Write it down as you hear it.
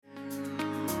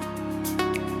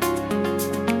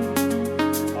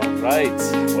right.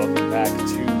 Welcome back to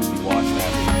the Washington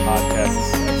Podcast.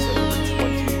 This is episode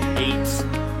number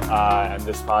 28. And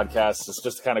this podcast is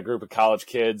just a kind of group of college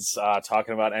kids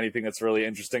talking about anything that's really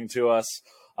interesting to us.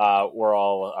 We're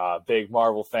all big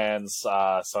Marvel fans,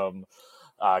 some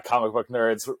comic book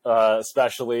nerds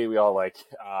especially. We're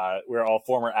all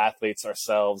former athletes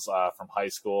ourselves from high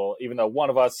school, even though one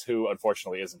of us, who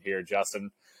unfortunately isn't here, Justin,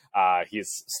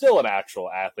 he's still an actual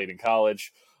athlete in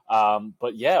college.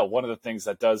 But yeah, one of the things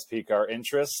that does pique our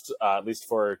interest, at least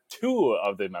for two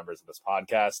of the members of this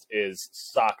podcast, is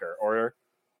soccer or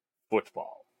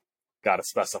football. Got to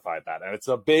specify that. And it's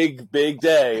a big, big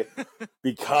day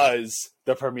because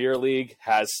the Premier League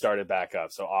has started back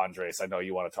up. So Andres, I know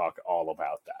you want to talk all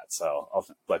about that. So I'll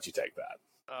let you take that.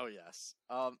 Oh, yes.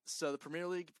 So the Premier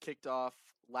League kicked off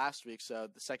last week. So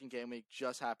the second game week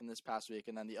just happened this past week.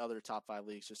 And then the other top five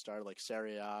leagues just started, like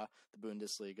Serie A, the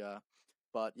Bundesliga.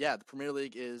 But yeah, the Premier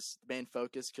League is the main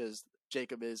focus because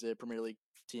Jacob is a Premier League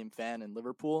team fan in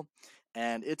Liverpool.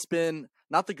 And it's been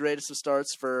not the greatest of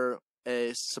starts for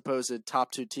a supposed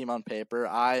top two team on paper.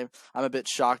 I'm a bit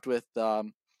shocked with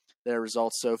their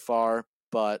results so far.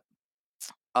 But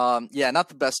yeah, not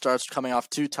the best starts, coming off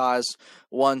two ties,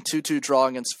 1-2 draw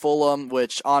against Fulham,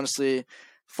 which honestly,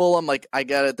 Fulham, like, I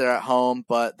get it, they're at home,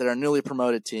 but they're a newly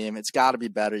promoted team. It's got to be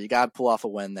better. You got to pull off a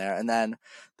win there. And then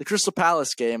the Crystal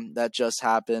Palace game that just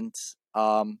happened,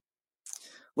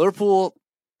 Liverpool,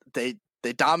 they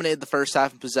dominated the first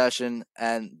half in possession,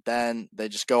 and then they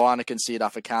just go on to concede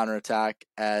off a counterattack.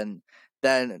 And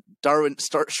then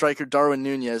striker Darwin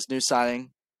Nunez, new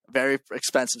signing, very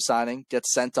expensive signing,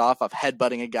 gets sent off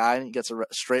headbutting a guy, and he gets a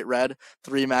straight red,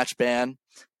 3-match ban.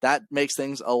 That makes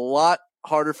things a lot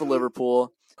harder for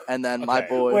Liverpool. And then my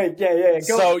boy... Wait, yeah.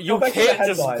 So you can't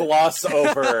just gloss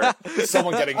over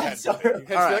someone getting headbutted. You can't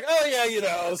be like, oh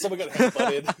yeah, someone got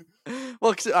headbutted.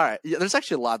 Well, all right. Yeah, there's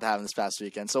actually a lot that happened this past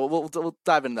weekend, so we'll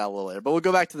dive into that a little later. But we'll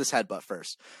go back to this headbutt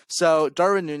first. So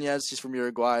Darwin Nunez, he's from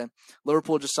Uruguay.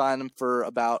 Liverpool just signed him for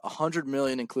about $100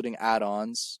 million, including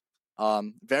add-ons.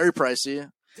 Very pricey.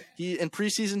 He in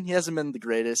preseason he hasn't been the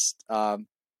greatest. What about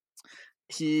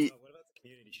the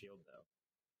Community Shield though?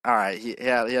 All right, he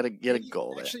had a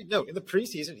goal there. Actually, no, in the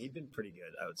preseason he'd been pretty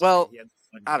good. I would say. Well,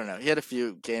 I don't know. He had a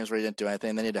few games where he didn't do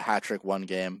anything. Then he had a hat trick one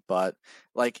game, but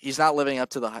like he's not living up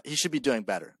to the. He should be doing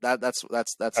better. That's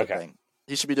the thing.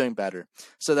 He should be doing better.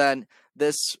 So then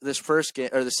this first game,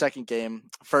 or the second game,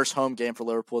 first home game for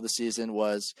Liverpool this season,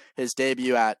 was his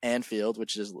debut at Anfield,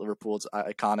 which is Liverpool's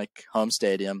iconic home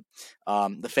stadium.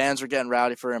 The fans were getting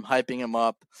rowdy for him, hyping him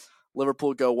up.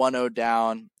 Liverpool go 1-0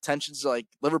 down. Tensions like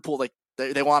Liverpool, like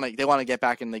they want to get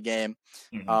back in the game.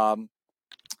 Mm-hmm.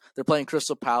 They're playing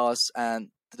Crystal Palace, and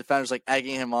the defender's like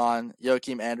egging him on.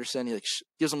 Joachim Andersen, he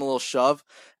gives him a little shove,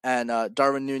 and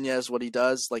Darwin Nunez, what he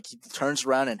does, like he turns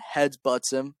around and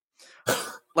headbutts him.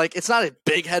 Like it's not a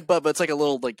big headbutt, but it's like a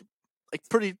little like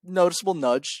pretty noticeable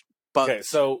nudge. But okay,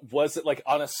 so was it like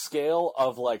on a scale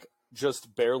of like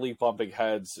just barely bumping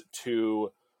heads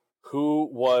to who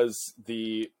was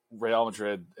the Real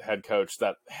Madrid head coach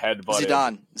that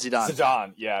headbutted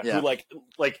Zidane, yeah. Who like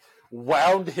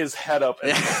wound his head up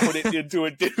and put it into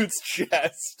a dude's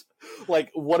chest.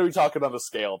 Like, what are we talking on the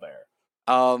scale there?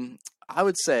 I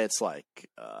would say it's like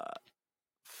 4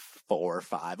 or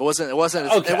 5. It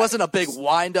wasn't a big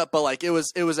wind up, but like it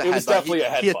was a headbutt. It was definitely a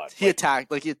headbutt. He attacked,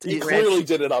 like he clearly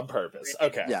did it on purpose.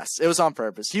 Okay. Yes, it was on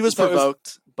purpose. He was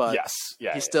provoked, but yes,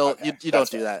 yeah. He still okay. you don't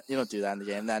do that. You don't do that in the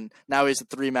game. Then now he's a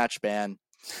 3-match ban,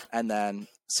 and then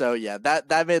so yeah,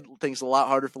 that made things a lot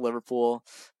harder for Liverpool.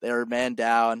 They were man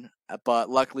down. But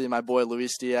luckily, my boy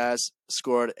Luis Diaz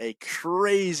scored a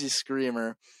crazy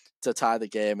screamer to tie the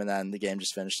game, and then the game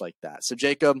just finished like that. So,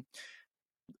 Jacob,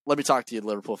 let me talk to you,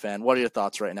 Liverpool fan. What are your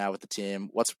thoughts right now with the team?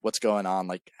 What's going on?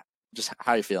 Like, just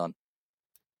how are you feeling?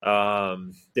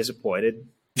 Disappointed.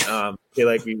 Feel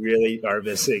like we really are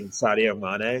missing Sadio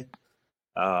Mane.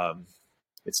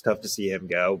 It's tough to see him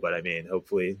go, but I mean,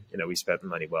 hopefully, we spent the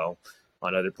money well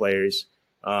on other players.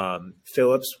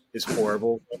 Phillips is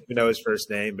horrible. I don't even know his first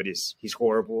name, but he's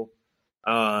horrible.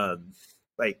 He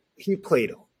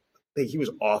was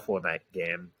awful in that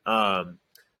game.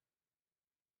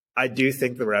 I do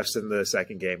think the refs in the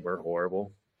second game were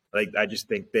horrible. Like, I just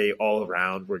think they all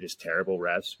around were just terrible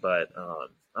refs. But I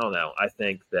don't know. I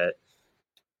think that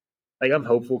I'm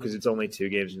hopeful because it's only 2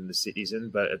 games in the season,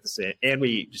 but and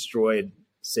we destroyed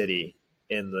City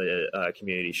in the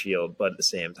Community Shield, but at the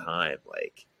same time,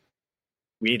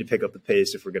 we need to pick up the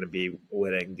pace if we're going to be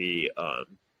winning the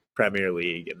Premier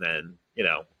League, and then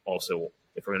also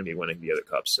if we're going to be winning the other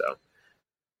cups. So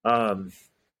I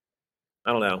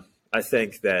don't know. I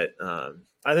think that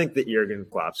I think that Jurgen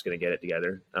Klopp's going to get it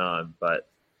together. But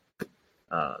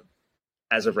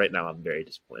as of right now, I'm very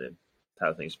disappointed with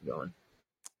how things are going.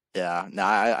 Yeah, no,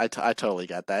 I totally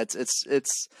get that.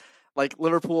 It's like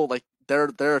Liverpool, like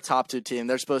they're a top 2 team.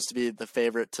 They're supposed to be the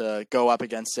favorite to go up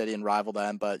against City and rival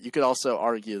them. But you could also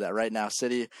argue that right now,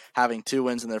 City having 2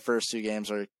 wins in their first 2 games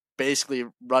are basically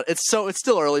run. It's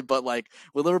still early, but like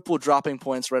with Liverpool dropping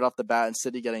points right off the bat and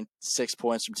City getting 6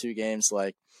 points from 2 games,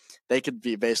 like they could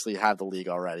be basically have the league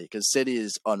already because City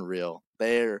is unreal.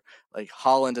 They're like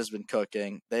Holland has been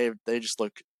cooking. They just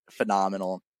look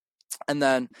phenomenal. And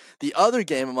then the other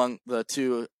game among the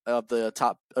 2 of the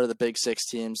top or the big 6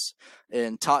 teams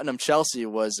in Tottenham-Chelsea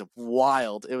was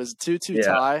wild. It was a 2-2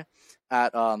 tie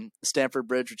at Stamford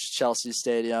Bridge, which is Chelsea's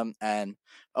stadium, and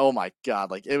oh my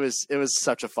god, like it was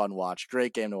such a fun watch.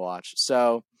 Great game to watch.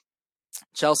 So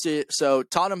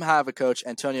Tottenham have a coach,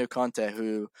 Antonio Conte,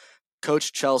 who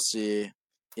coached Chelsea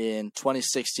in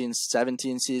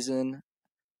 2016-17 season.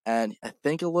 And I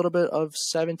think a little bit of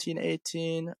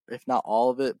 17-18, if not all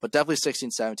of it, but definitely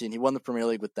 16-17. He won the Premier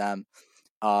League with them.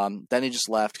 Then he just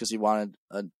left because he wanted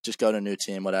to just go to a new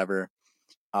team, whatever.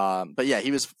 But yeah, he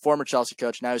was former Chelsea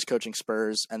coach. Now he's coaching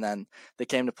Spurs. And then they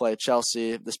came to play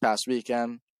Chelsea this past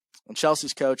weekend. And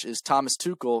Chelsea's coach is Thomas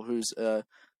Tuchel, who's a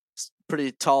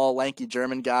pretty tall, lanky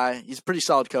German guy. He's a pretty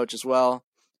solid coach as well.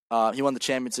 He won the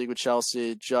Champions League with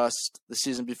Chelsea just the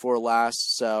season before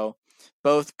last. So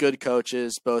both good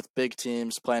coaches, both big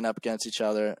teams playing up against each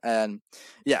other. And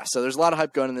yeah, so there's a lot of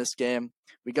hype going in this game.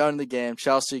 We go into the game.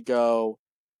 Chelsea go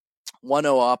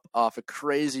 1-0 up off a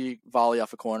crazy volley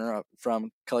off a corner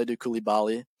from Kalidou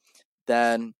Koulibaly.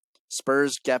 Then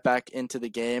Spurs get back into the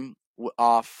game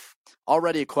off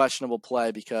already a questionable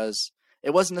play because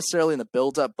it wasn't necessarily in the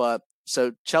build-up, but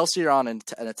so Chelsea are on an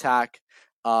attack.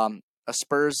 A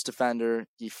Spurs defender,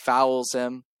 he fouls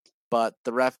him, but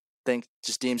the ref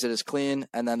just deems it as clean,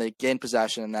 and then they gain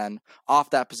possession, and then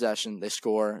off that possession, they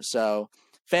score. So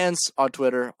fans on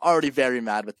Twitter already very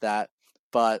mad with that,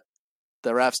 but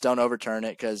the refs don't overturn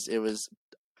it because it was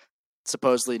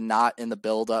supposedly not in the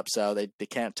build-up, so they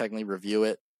can't technically review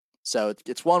it. So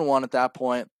it's 1-1 at that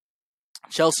point.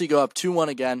 Chelsea go up 2-1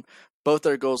 again. Both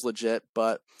their goals legit,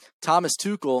 but Thomas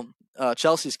Tuchel,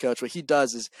 Chelsea's coach, what he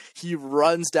does is he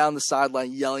runs down the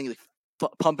sideline yelling, like,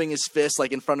 pumping his fist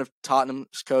like in front of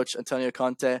Tottenham's coach Antonio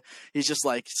Conte. He's just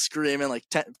like screaming, like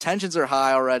tensions are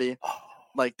high already.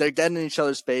 Like they're getting in each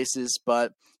other's faces,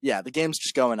 but yeah, the game's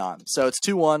just going on. So it's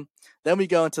 2-1. Then we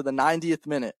go into the 90th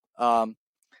minute.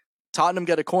 Tottenham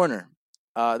get a corner.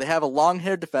 They have a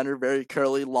long-haired defender, very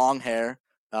curly, long hair,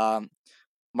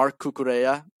 Mark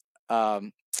Cucurella.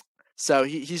 So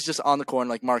he's just on the corner,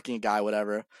 like marking a guy,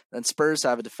 whatever. Then Spurs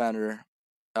have a defender,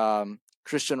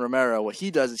 Christian Romero. What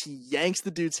he does is he yanks the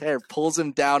dude's hair, pulls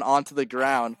him down onto the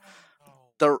ground.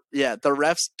 The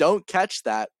refs don't catch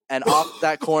that, and off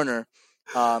that corner,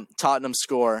 Tottenham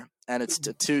score, and it's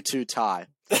a 2-2 tie.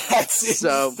 That's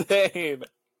insane.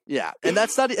 Yeah, and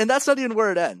that's not even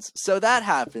where it ends. So that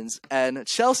happens, and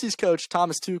Chelsea's coach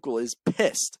Thomas Tuchel is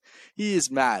pissed. He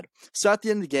is mad. So at the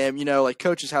end of the game, like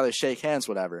coaches how they shake hands,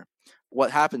 whatever.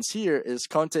 What happens here is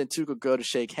Conte and Tuchel go to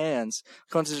shake hands.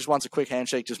 Conte just wants a quick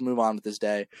handshake, just move on with his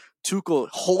day. Tuchel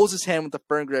holds his hand with a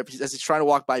firm grip as he's trying to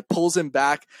walk by, pulls him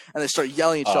back, and they start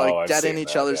yelling at each other, getting in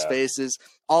each other's faces.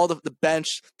 All the bench,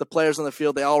 the players on the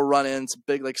field, they all run in. It's a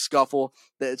big scuffle.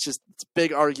 It's a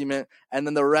big argument, and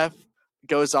then the ref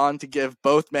goes on to give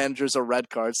both managers a red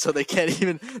card, so they can't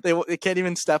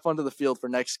even step onto the field for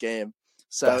next game.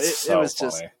 So it was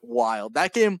funny. Just wild.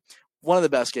 That game, one of the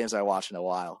best games I watched in a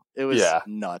while. It was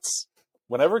nuts.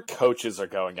 Whenever coaches are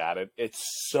going at it, it's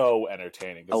so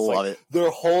entertaining. It's I love it. Their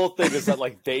whole thing is that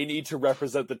they need to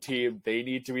represent the team. They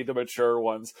need to be the mature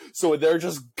ones. So when they're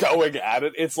just going at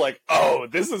it, it's like, oh,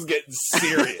 this is getting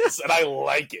serious, and I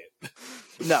like it.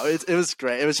 No, it was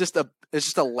great. It was just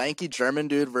a lanky German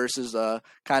dude versus a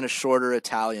kind of shorter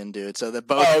Italian dude. So they're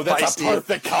both that's feisty. A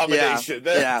perfect combination.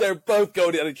 Yeah. They're both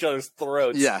going at each other's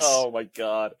throats. Yes. Oh my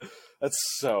god. That's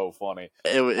so funny.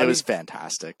 It was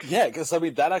fantastic. Yeah, because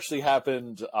that actually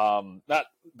happened. Not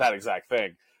that exact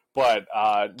thing, but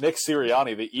Nick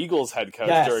Sirianni, the Eagles head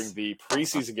coach, during the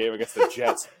preseason game against the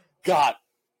Jets, got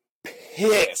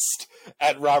pissed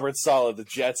at Robert Saleh, the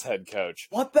Jets head coach.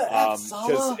 What the heck,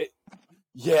 Saleh?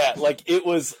 It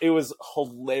was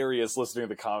hilarious listening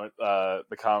to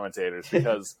the commentators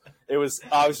because it was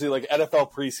obviously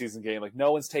NFL preseason game.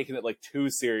 No one's taking it too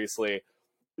seriously.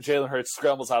 Jalen Hurts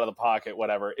scrambles out of the pocket,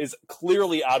 whatever, is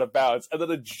clearly out of bounds, and then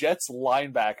the Jets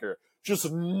linebacker just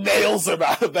nails him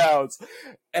out of bounds,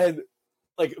 and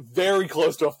very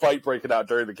close to a fight breaking out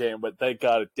during the game, but thank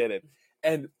God it didn't.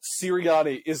 And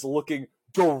Sirianni is looking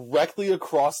directly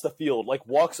across the field, like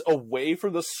walks away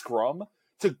from the scrum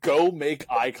to go make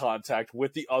eye contact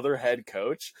with the other head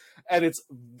coach. And it's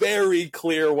very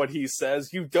clear what he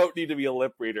says. You don't need to be a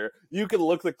lip reader. You can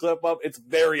look the clip up. It's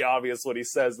very obvious what he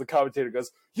says. The commentator goes,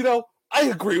 I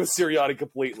agree with Sirianni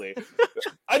completely.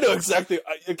 I know exactly.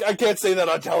 I can't say that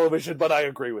on television, but I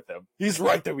agree with him. He's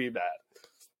right to be mad.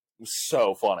 It was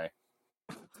so funny.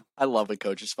 I love a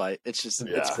coaches fight. It's just,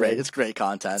 it's great. It's great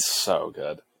content. It's so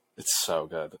good. It's so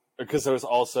good. Because there was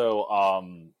also,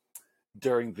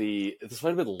 this might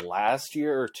have been last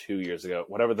year or 2 years ago,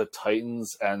 whenever the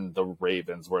Titans and the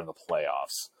Ravens were in the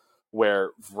playoffs, where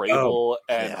Vrabel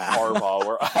and Harbaugh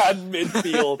were on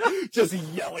midfield just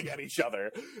yelling at each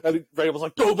other. And Vrabel's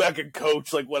like, go back and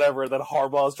coach, like whatever. And then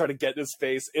Harbaugh's trying to get in his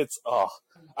face.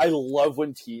 I love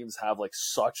when teams have like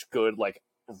such good like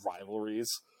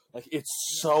rivalries. Like it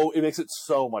makes it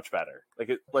so much better.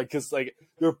 Cause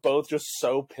they're both just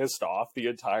so pissed off the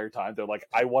entire time. They're like,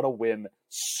 I want to win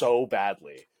so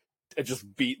badly and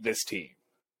just beat this team.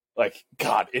 Like,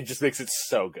 God, it just makes it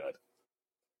so good.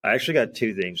 I actually got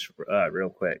two things real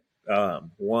quick.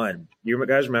 One, you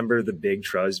guys remember the Big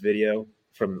Truz video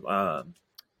from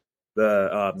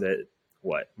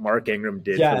what Mark Ingram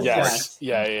did? Yes.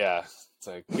 Yeah. It's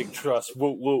like Big Trust.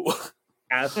 Woo woo.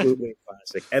 Absolutely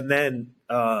classic. And then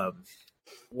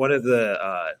one of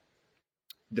the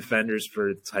defenders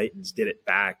for the Titans did it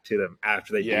back to them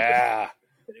after they beat them.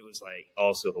 And it was like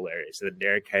also hilarious. And then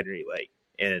Derrick Henry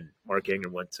and Mark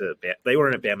Ingram went to Bama. They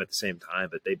weren't at Bama at the same time,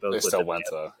 but they both went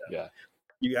to.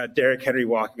 You got Derrick Henry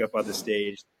walking up on the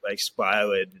stage, like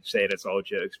smiling and saying it's all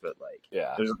jokes, but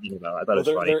there's nothing about it. I thought it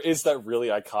was funny. There is that really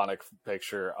iconic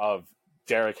picture of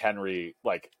Derrick Henry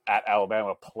like at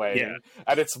Alabama playing,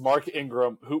 and it's Mark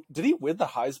Ingram who did he win the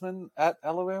Heisman at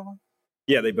Alabama?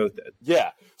 Yeah, they both did.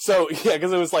 Yeah, so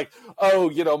because it was like,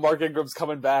 Mark Ingram's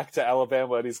coming back to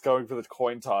Alabama and he's going for the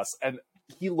coin toss, and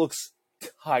he looks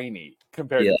tiny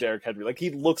compared to Derrick Henry. Like he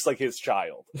looks like his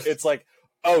child. It's like,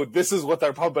 oh, this is what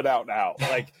they're pumping out now.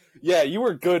 Like, yeah, you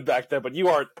were good back then, but you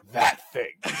aren't that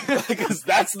thing. Because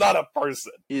that's not a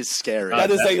person. He's scary. That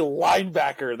is a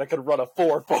linebacker that could run a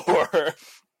 4.4.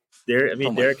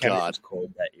 Derrick Henry was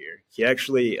cold that year. He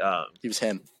actually he was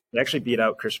him. He actually beat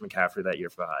out Christian McCaffrey that year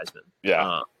for the Heisman.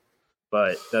 Yeah.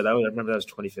 But I remember that was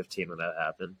 2015 when that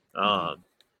happened.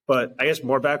 But I guess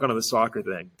more back onto the soccer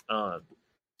thing.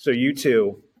 So you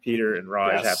two, Peter and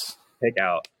Raj, have to pick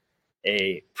out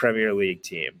a Premier League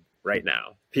team right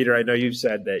now. Peter, I know you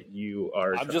said that you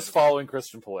are. I'm just following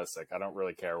Christian Pulisic. I don't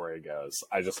really care where he goes.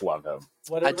 I just love him.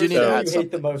 I do need to add something.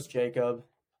 Hate the most, Jacob?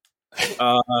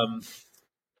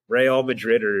 Real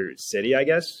Madrid or City, I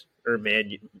guess, or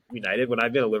Man United. When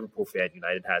I've been a Liverpool fan,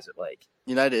 United has it like.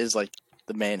 United is like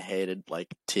the main hated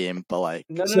team, but like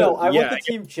no. I want the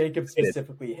team Jacob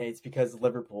specifically hates because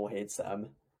Liverpool hates them.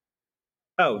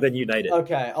 Oh, then United.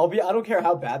 Okay, I don't care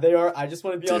how bad they are. I just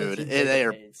want to be on the team. They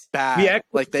are bad.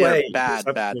 They are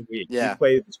bad. Yeah, we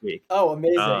play this week. Oh,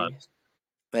 amazing.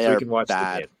 They are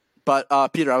bad.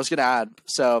 But Peter, I was going to add.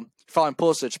 So following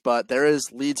Pulisic, but there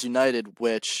is Leeds United,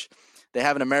 which they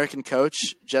have an American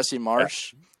coach, Jesse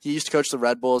Marsh. Yeah. He used to coach the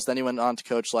Red Bulls. Then he went on to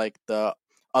coach the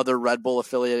other Red Bull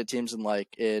affiliated teams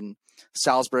in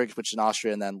Salzburg, which is in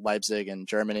Austria, and then Leipzig in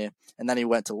Germany. And then he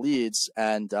went to Leeds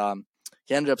and.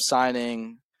 He ended up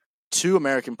signing 2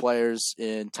 American players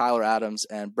in Tyler Adams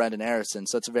and Brendan Harrison.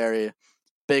 So it's a very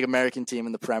big American team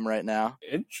in the Prem right now.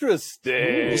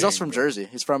 Interesting. He's also from Jersey.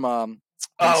 He's from I'm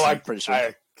pretty sure.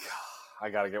 I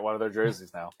got to get one of their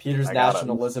jerseys now. Peter's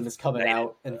nationalism is coming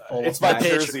out in full. It's my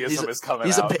Jerseyism is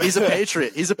coming out. He's a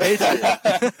patriot. He's a patriot.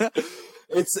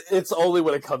 It's only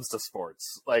when it comes to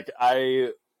sports.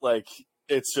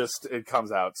 It's just, it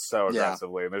comes out so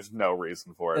aggressively, and there's no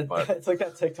reason for it. But it's like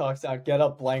that TikTok sound, get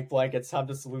up, blank, blank, it's time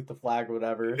to salute the flag or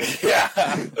whatever.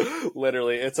 Yeah,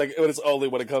 literally. It's like, it's only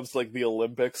when it comes to, the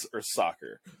Olympics or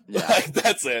soccer. Yeah.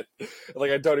 That's it.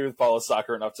 I don't even follow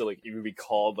soccer enough to, even be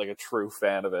called, a true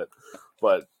fan of it.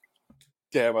 But,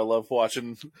 damn, I love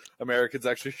watching Americans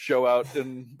actually show out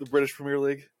in the British Premier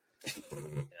League.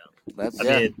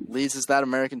 Leeds is that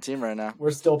American team right now.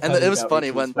 We're still, and it was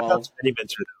funny when Mini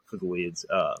Minter for the Leeds,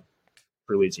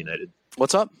 for Leeds United.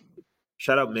 What's up?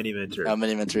 Shout out Mini Minter. Oh,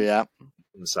 Mini Minter, yeah.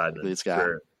 From the Sidemen. Leeds guy.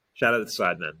 Shout out the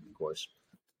Sidemen, of course.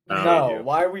 No,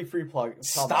 why are we free plug?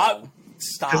 Stop.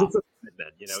 Stop.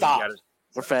 Stop.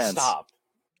 We're fans. Stop.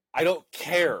 I don't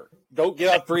care. Don't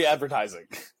get out free advertising.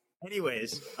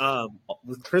 Anyways,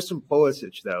 with Christian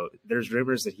Pulisic, though, there's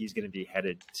rumors that he's going to be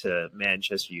headed to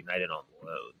Manchester United on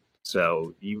loan.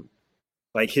 So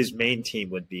his main team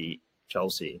would be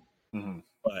Chelsea,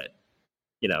 but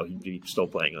he'd be still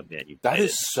playing on Man United. That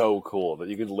is so cool that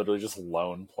you could literally just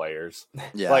loan players.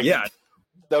 Yeah. Like, Yeah.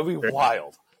 that would be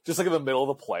wild. Just like in the middle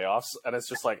of the playoffs, and it's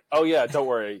just like, oh yeah, don't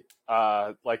worry.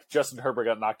 Like Justin Herbert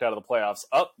got knocked out of the playoffs.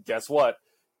 Oh, guess what?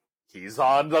 He's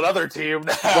on another team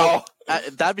now. Well,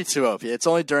 that'd be too OP. It's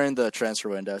only during the transfer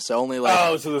window, so only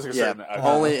like so there's a certain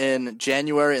only in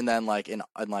January, and then like in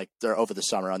like they're over the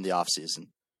summer on the off season.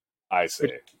 I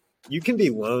see. You can be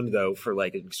loaned though for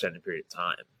like an extended period of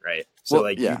time, right? So Well,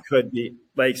 like yeah. you could be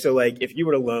like if you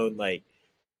were to loan like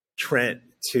Trent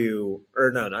to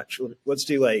let's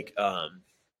do like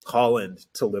Holland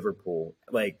to Liverpool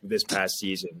like this past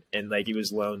season, and like he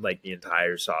was loaned like the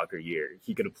entire soccer year.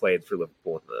 He could have played for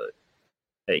Liverpool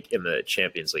in the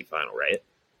Champions League final, right?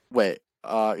 Wait,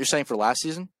 you're saying for last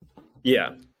season?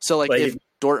 Yeah. So like Like, if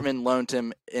Dortmund loaned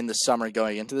him in the summer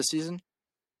going into the season?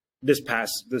 The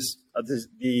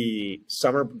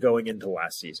summer going into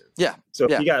last season. Yeah. So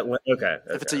if yeah. you got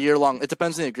If it's a year long, it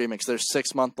depends on the agreement because there's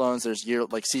 6-month loans, there's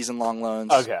season long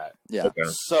loans. Okay. Yeah. Okay.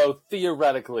 So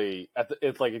theoretically,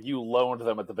 if you loaned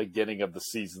them at the beginning of the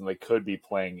season, they could be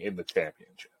playing in the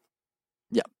championship.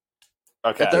 Yeah.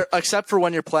 Okay. Except for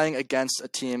when you're playing against a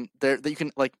team, that you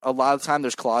can like a lot of the time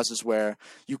there's clauses where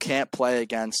you can't play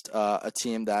against a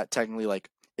team that technically like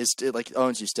is like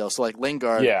owns you still. So like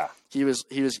Lingard, Yeah. he was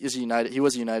a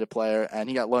United player and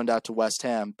he got loaned out to West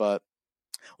Ham, but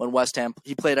when West Ham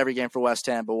he played every game for West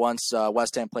Ham, but once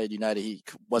West Ham played United, he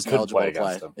wasn't Couldn't eligible play to play.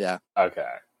 against them. Yeah.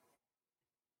 Okay.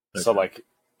 So like,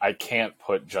 I can't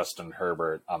put Justin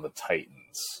Herbert on the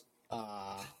Titans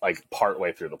like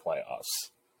partway through the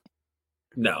playoffs.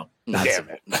 No. Damn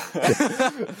it.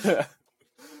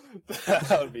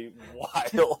 That would be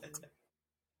wild.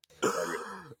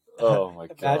 Oh my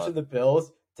god. Imagine the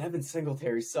Bills. Devin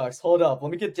Singletary sucks. Hold up.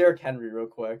 Let me get Derrick Henry real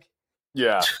quick.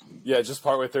 Yeah, just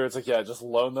partway through, it's like, just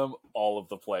loan them all of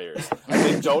the players. And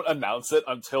they don't announce it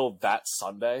until that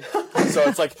Sunday. So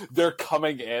it's like they're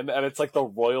coming in, and it's like the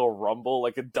Royal Rumble,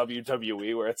 like a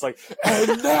WWE, where it's like,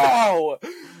 and now,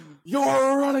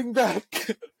 your running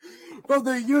back from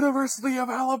the University of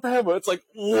Alabama. It's like,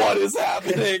 what is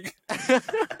happening?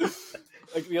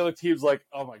 Like, the other team's like,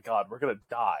 oh my god, we're gonna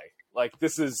die. Like,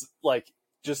 this is, like,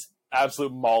 just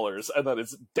absolute maulers. And then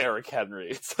it's Derrick Henry.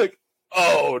 It's like,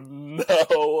 oh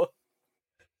no.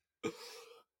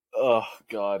 Oh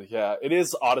god, yeah. It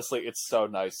is, honestly, it's so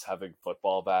nice having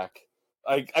football back.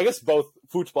 I guess both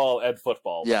football and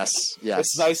football. Yes.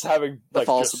 It's nice having The like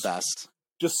fall's just, the best.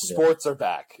 just sports are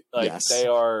back. Like Yes. they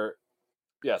are.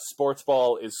 Yeah, sports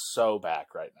ball is so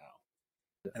back right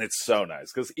now, and it's so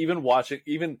nice because even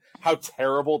how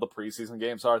terrible the preseason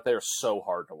games are, they are so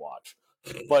hard to watch.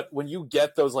 But when you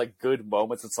get those like good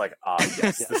moments, it's like,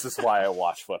 yes, this is why I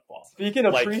watch football. Speaking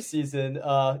of Like-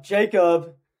 preseason,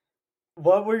 Jacob,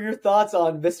 what were your thoughts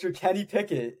on Mr. Kenny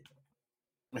Pickett?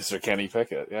 Mr. Kenny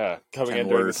Pickett, yeah, coming Ken in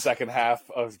during Word. the second half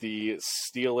of the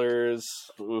Steelers.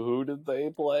 Who did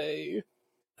they play?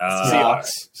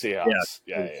 Seahawks. Yeah.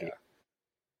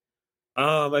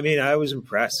 I mean, I was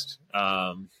impressed.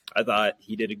 I thought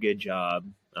he did a good job.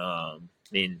 I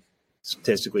mean,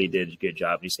 statistically, he did a good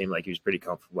job. He seemed like he was pretty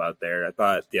comfortable out there. I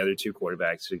thought the other two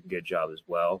quarterbacks did a good job as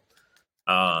well.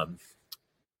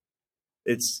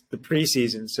 It's the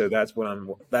preseason, so that's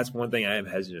one thing I am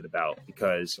hesitant about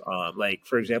because, like,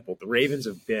 for example, the Ravens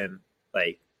have been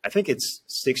like, I think it's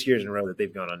 6 years in a row that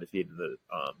they've gone undefeated in the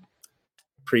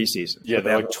preseason. Yeah, But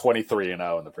they're like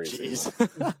 23-0 in the preseason.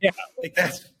 Jeez. yeah, like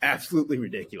that's absolutely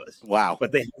ridiculous. Wow.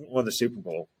 But they haven't won the Super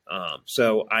Bowl.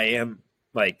 So I am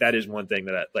like, that is one thing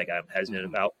that I'm hesitant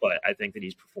about, but I think that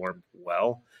he's performed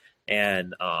well.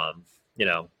 And,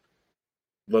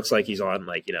 looks like he's on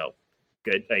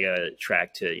good, like a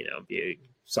track to, be a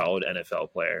solid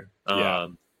NFL player. Yeah.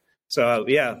 So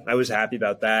I was happy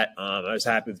about that. I was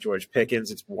happy with George Pickens.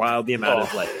 It's wild the amount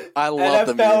of I love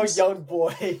the NFL memes. young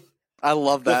boy. I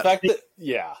love The that. fact that,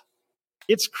 yeah.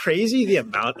 it's crazy the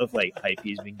amount of like hype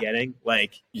he's been getting.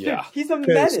 Like, Yeah. He's a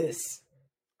menace.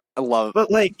 I love but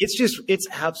like, it's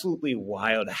absolutely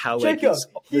wild how like Jacob,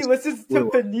 it's- he this- listens to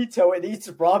Benito and eats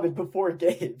ramen before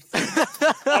games.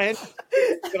 like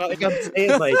I'm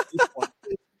saying,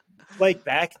 like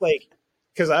back,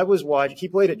 because I was watching. He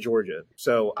played at Georgia,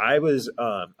 so I wasn't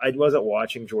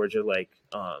watching Georgia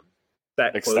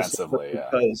that Extensively,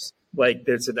 closely because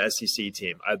there's an SEC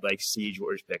team. I'd see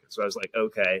George Pickens, so I was like,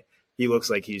 okay, he looks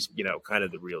like he's kind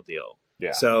of the real deal.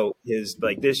 Yeah. So his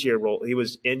this year role, he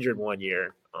was injured 1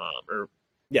 year,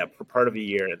 for part of a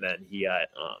year, and then he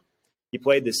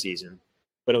played this season.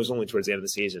 But it was only towards the end of the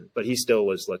season. But he still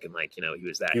was looking like, he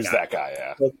was that guy. That guy,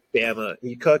 yeah. He cooked Bama.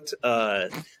 He cooked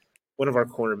one of our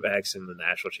cornerbacks in the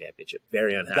national championship.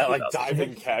 Very unhappy. That like about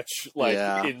diving catch, like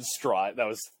in stride, that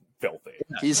was filthy.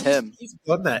 Yeah, He's him. He's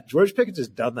done that. George Pickens has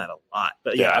done that a lot.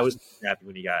 But yeah, Yeah. I was happy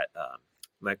when he got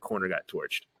my corner got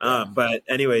torched. But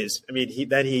anyways, I mean, he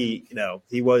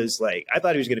was like, I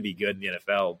thought he was going to be good in the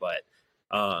NFL, but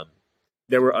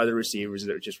there were other receivers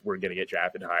that just weren't going to get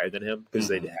drafted higher than him because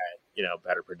they had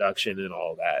better production and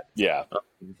all that. Yeah.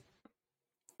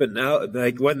 But now,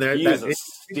 like when they're He's a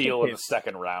steal in the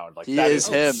second round. Like He that is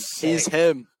him. insane. He's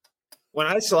him. When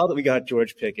I saw that we got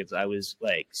George Pickens, I was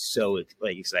like so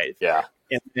like excited. Yeah.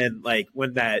 And then like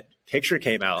when that picture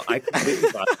came out, I completely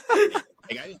thought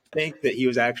like I didn't think that he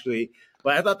was actually.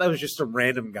 Like, I thought that was just some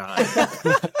random guy.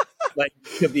 Like,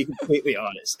 to be completely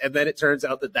honest. And then it turns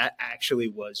out that actually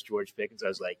was George Pickens. I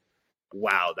was like,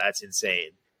 wow, that's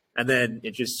insane. And then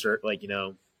it just like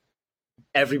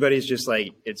everybody's just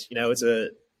like it's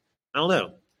I don't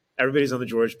know. Everybody's on the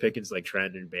George Pickens like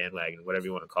trend and bandwagon, whatever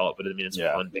you want to call it. But I mean, it's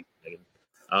a fun thing.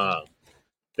 But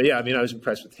yeah, I mean, I was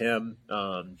impressed with him.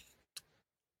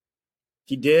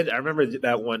 He did. I remember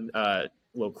that one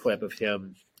little clip of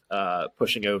him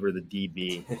pushing over the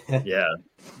DB. Yeah,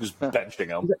 just benching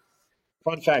him.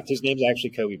 Fun fact: his name's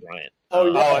actually Kobe Bryant. Oh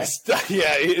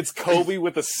yeah, it's Kobe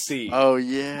with a C. Oh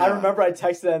yeah. I remember I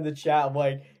texted that in the chat. I'm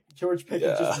like, George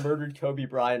Pickens just murdered Kobe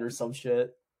Bryant or some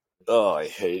shit. Oh, I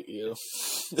hate you.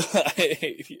 I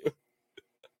hate you.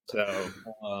 So,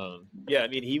 yeah, I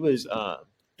mean, he was, and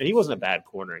he wasn't a bad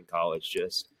corner in college.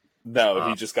 Just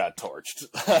he just got torched.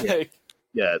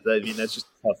 Yeah, I mean, that's just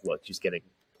a tough look. Just getting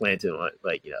planted on,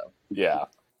 Yeah.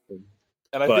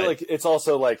 And I feel like it's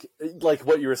also like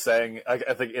what you were saying,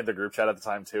 I think in the group chat at the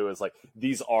time too, is like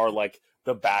these are like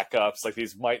the backups, like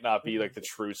these might not be like the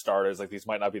true starters, like these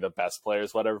might not be the best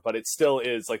players, whatever, but it still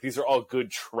is like these are all good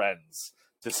trends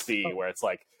to see where it's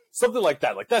like something like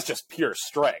that, like that's just pure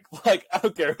strength. Like I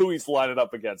don't care who he's lining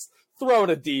up against,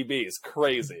 throwing a DB is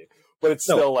crazy. But it's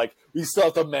still like we still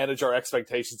have to manage our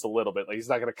expectations a little bit. Like he's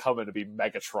not going to come in to be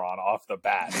Megatron off the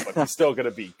bat, but he's still going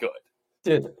to be good.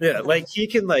 Dude. Yeah, like he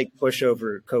can like push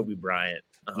over Kobe Bryant.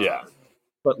 Yeah,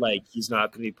 but like he's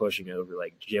not going to be pushing over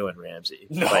like Jalen Ramsey.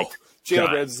 No, like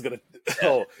Jalen Ramsey is going to.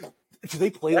 Oh, do they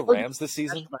play the Rams this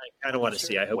season? I kind of want to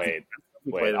see. I hope.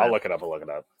 Wait, I'll look it up. I'll look it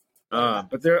up.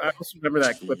 But there, I also remember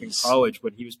that clip in college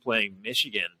when he was playing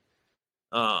Michigan.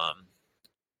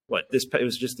 It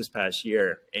was just this past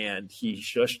year, and he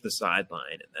shushed the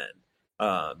sideline, and then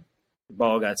the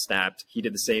ball got snapped. He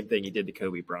did the same thing he did to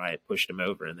Kobe Bryant, pushed him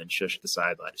over, and then shushed the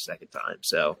sideline a second time.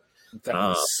 So that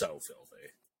was so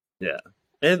filthy. Yeah,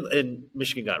 and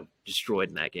Michigan got destroyed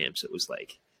in that game, so it was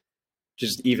like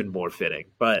just even more fitting.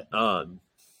 But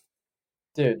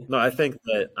dude, no, I think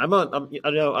that I'm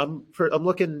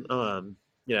looking at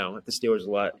the Steelers a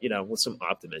lot, with some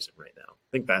optimism right now. I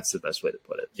think that's the best way to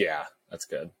put it. Yeah, that's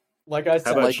good. Like I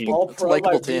said, it's a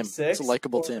likable team. It's a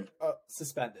likable team.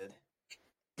 Suspended.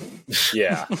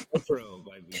 Yeah, pro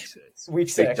by week 6.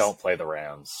 Week they 6. don't play the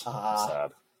Rams.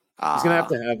 Sad. He's gonna have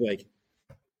to have like,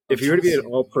 if you were to be an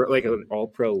all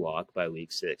pro lock by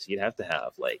week 6, you'd have to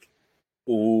have like,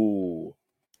 George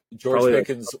probably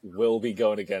Pickens will be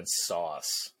going against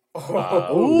Sauce.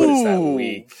 What is that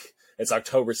week? It's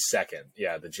October 2nd.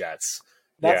 Yeah, the Jets.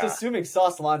 That's assuming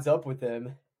Sauce lines up with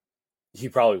him. He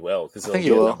probably will because he'll be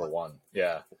number 1.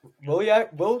 Yeah. Will he?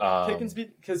 Will Pickens be?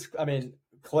 Because I mean,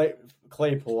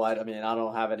 Claypool. I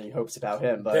don't have any hopes about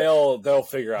him, but they'll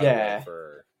figure out a way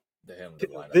for him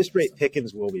to line up. This rate,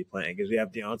 Pickens will be playing because we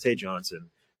have Deontay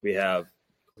Johnson, we have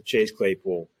Chase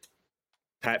Claypool,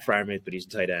 Pat Freiermuth, but he's a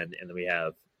tight end, and then we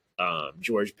have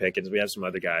George Pickens. We have some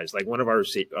other guys. Like one of our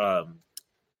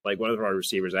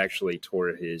receivers actually tore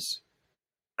his.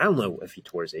 I don't know if he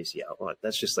tore his ACL. Well,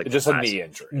 that's just like a knee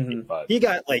injury. Mm-hmm. But he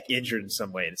got like injured in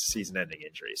some way, and it's a season-ending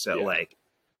injury. So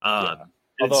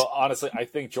although honestly, I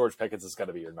think George Pickens is going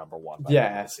to be your number 1 by the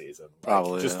end of the season.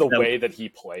 Probably just the way that he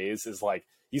plays is like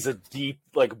he's a deep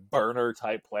like burner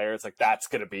type player. It's like that's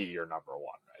going to be your number 1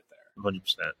 right there.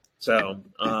 100%. So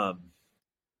I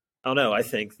don't know. I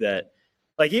think that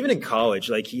like even in college,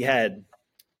 like he had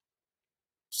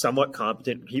somewhat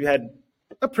competent. He had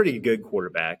a pretty good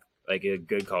quarterback. Like a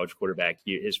good college quarterback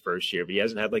his first year, but he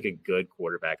hasn't had like a good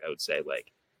quarterback, I would say,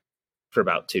 like for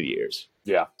about 2 years.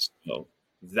 Yeah. So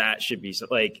that should be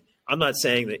like, I'm not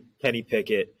saying that Kenny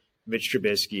Pickett, Mitch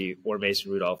Trubisky, or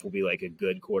Mason Rudolph will be like a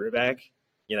good quarterback.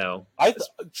 I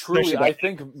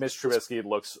think Mitch Trubisky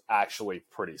looks actually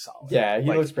pretty solid. Yeah, he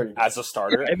looks pretty good as a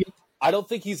starter. I mean, I don't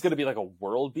think he's going to be like a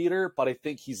world beater, but I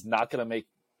think he's not going to make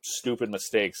stupid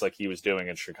mistakes like he was doing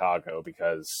in Chicago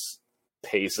because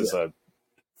Pace is a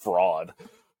fraud.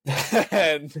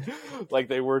 and like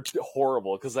they were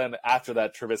horrible. Because then after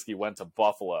that, Trubisky went to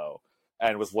Buffalo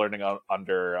and was learning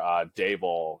under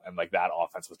Dable, and like that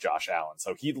offense with Josh Allen.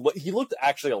 So he looked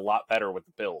actually a lot better with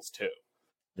the Bills too.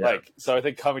 Yeah. Like, so I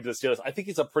think coming to the Steelers, I think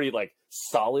he's a pretty like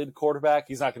solid quarterback.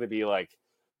 He's not going to be like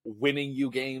winning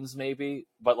you games maybe,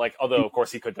 but like, although of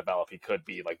course he could develop, he could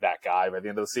be like that guy by the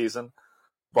end of the season,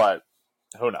 but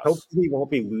who knows? Hopefully he won't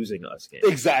be losing us games.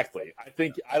 Exactly.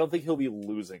 I don't think he'll be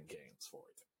losing games for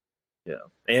you.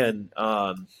 Yeah. And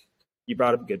you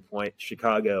brought up a good point.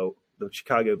 The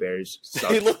Chicago Bears suck.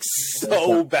 They look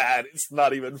so bad. It's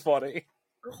not even funny.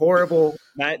 Horrible.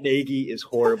 Matt Nagy is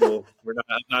horrible. I'm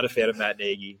not a fan of Matt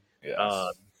Nagy.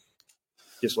 Yes.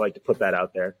 Just like to put that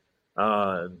out there.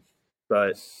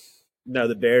 But no,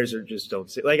 the Bears don't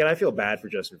see like, and I feel bad for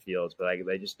Justin Fields, but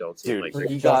they just don't seem like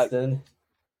Justin.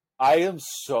 I am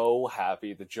so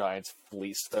happy the Giants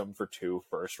fleeced them for 2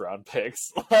 first-round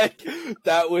picks. Like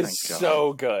that was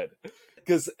so good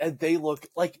because they look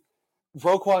like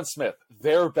Roquan Smith,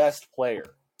 their best player,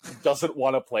 doesn't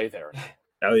want to play there.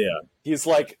 Oh yeah, he's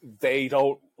like, they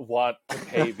don't want to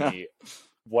pay me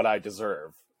what I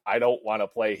deserve. I don't want to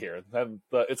play here. Then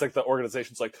it's like the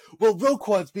organization's like, well,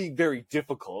 Roquan's being very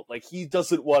difficult. Like he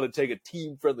doesn't want to take a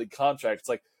team-friendly contract. It's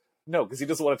like, no, because he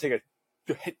doesn't want to take a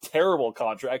terrible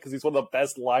contract because he's one of the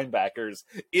best linebackers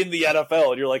in the NFL.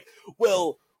 And you're like,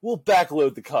 well, we'll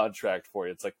backload the contract for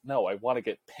you. It's like, no, I want to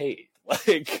get paid.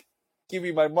 Like, give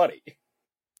me my money.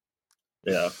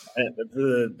 Yeah,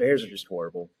 the Bears are just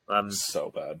horrible.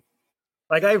 So bad.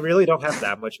 Like, I really don't have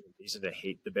that much reason to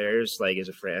hate the Bears, like, as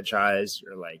a franchise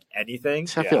or, like, anything.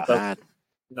 I feel bad.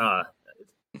 Nah,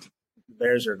 the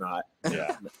Bears are not.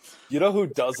 Yeah. You know who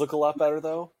does look a lot better,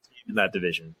 though? In that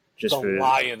division.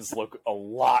 Lions look a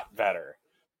lot better.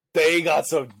 They got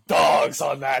some dogs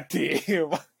on that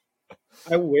team.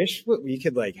 I wish we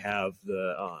could, like, have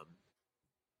the,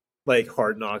 like,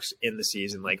 Hard Knocks in the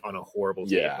season, like, on a horrible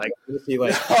team. Yeah. Like, see,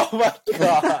 like, oh, my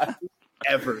God.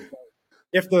 Ever.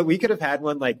 If we could have had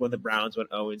one like when the Browns went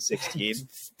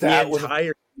 0-16, that the entire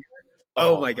year.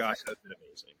 Oh my gosh, that would have been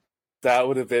amazing. That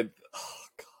would have been. Oh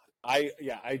God,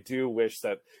 I do wish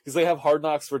that because they have Hard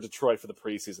Knocks for Detroit for the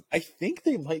preseason. I think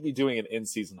they might be doing an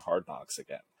in-season Hard Knocks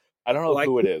again. I don't know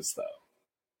who it is though.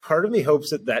 Part of me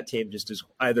hopes that team just is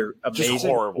either amazing, just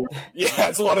horrible. Yeah,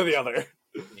 it's one or the other.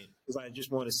 Because I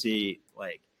just want to see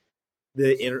like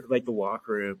the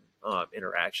locker room.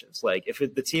 Interactions. Like if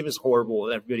the team is horrible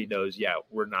and everybody knows, yeah,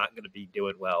 we're not going to be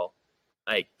doing well.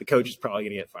 Like the coach is probably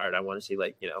going to get fired. I want to see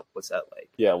like, what's that like?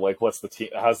 Yeah. Like what's the team?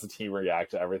 How's the team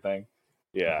react to everything?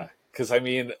 Yeah. Cause I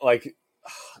mean like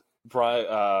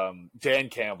Dan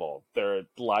Campbell, their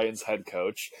Lions head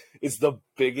coach, is the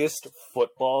biggest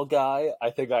football guy I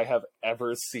think I have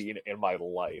ever seen in my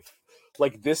life.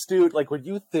 Like this dude, like when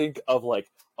you think of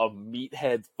like a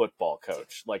meathead football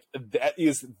coach, like that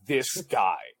is this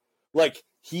guy. Like,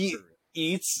 he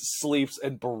eats, sleeps,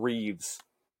 and breathes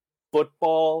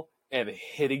football and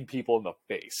hitting people in the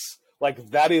face.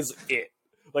 Like, that is it.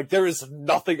 Like, there is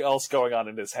nothing else going on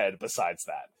in his head besides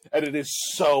that. And it is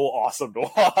so awesome to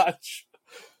watch.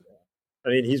 I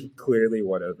mean, he's clearly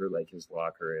won over, like, his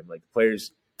locker room. Like, the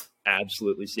players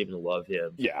absolutely seem to love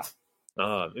him. Yeah.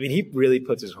 I mean, he really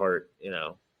puts his heart,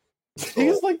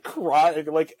 He's like crying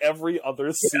like every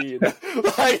other scene. Yeah.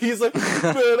 Like he's like,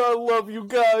 man, I love you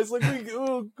guys. Like we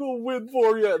go win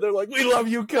for you. And they're like, we love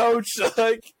you, coach.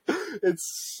 Like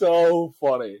it's so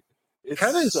funny. It's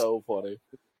kind of so funny.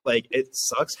 Like it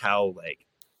sucks how like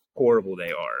horrible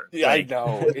they are. Yeah, like, I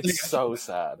know. It's so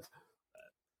sad.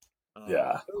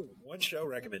 Yeah. One show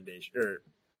recommendation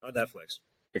on Netflix.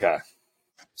 Okay.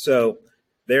 So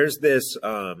there's this.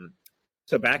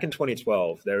 So back in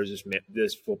 2012, there was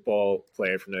this football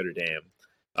player from Notre Dame.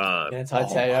 Manti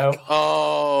Te'o.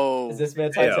 Oh. Is this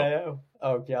Manti Te'o?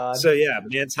 Oh, God. So, yeah,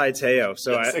 Manti Te'o.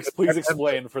 So please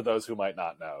explain for those who might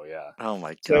not know, yeah. Oh,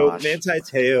 my gosh. So Manti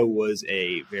Te'o was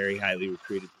a very highly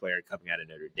recruited player coming out of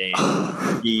Notre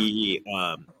Dame. He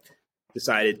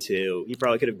decided he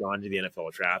probably could have gone to the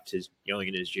NFL draft after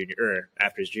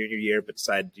his junior year, but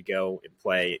decided to go and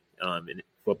play in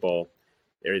football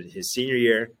his senior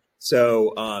year.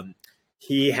 So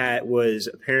he was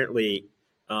apparently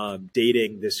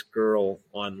dating this girl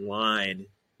online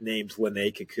named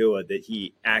Lene Kekua that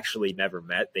he actually never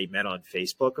met. They met on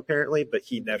Facebook apparently, but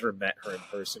he never met her in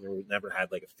person or never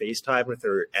had like a FaceTime with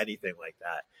her or anything like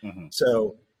that. Mm-hmm.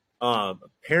 So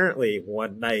apparently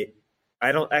one night,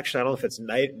 I don't know if it's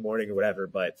night, morning, or whatever,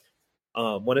 but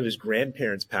one of his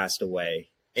grandparents passed away,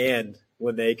 and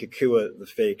Lene Kekua, the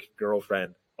fake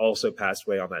girlfriend, also passed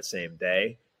away on that same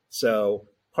day. So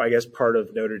I guess part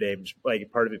of Notre Dame's, like,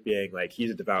 part of it being like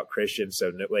he's a devout Christian,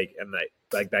 so like, and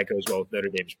that goes well with Notre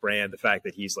Dame's brand. The fact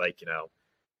that he's like,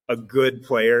 a good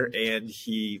player and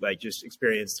he like just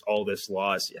experienced all this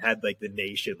loss, it had like the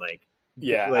nation like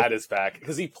at his back,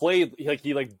 because he played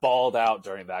he balled out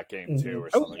during that game too or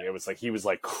something. It was like he was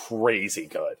like crazy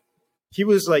good. He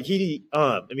was like he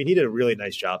did a really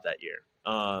nice job that year.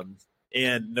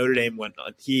 And Notre Dame went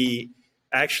on. He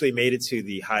actually made it to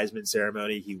the Heisman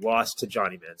ceremony. He lost to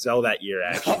Johnny Manziel that year,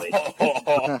 actually.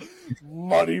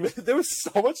 Money. There was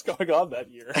so much going on that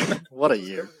year. What a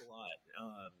year.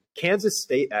 Kansas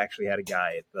State actually had a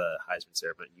guy at the Heisman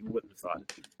ceremony. You wouldn't have thought.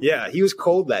 Yeah, he was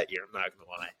cold that year, I'm not going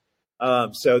to lie.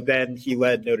 So then he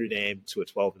led Notre Dame to a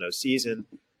 12-0 season.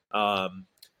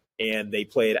 And they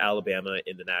played Alabama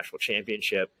in the national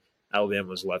championship. Alabama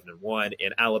was 11-1,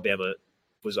 and Alabama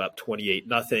was up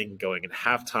 28-0 going in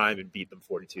halftime and beat them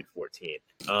 42-14.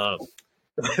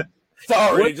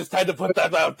 Sorry, just had to put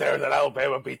that out there that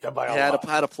Alabama beat them by a lot.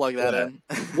 I had to plug that in.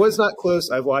 Was not close.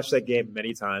 I've watched that game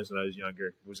many times when I was younger.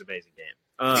 It was an amazing game.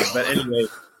 But anyway,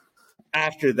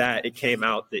 after that, it came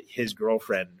out that his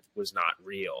girlfriend was not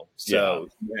real. So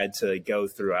he had to go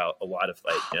throughout a lot of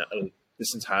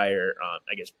this entire,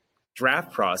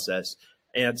 draft process,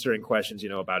 answering questions,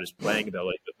 about his playing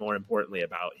ability, but more importantly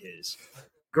about his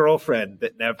girlfriend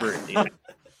that never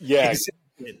existed.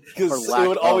 Because it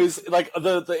would always like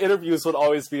the interviews would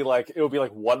always be like, it would be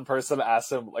like one person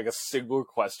asks him like a single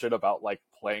question about like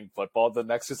playing football. The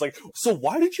next is like, so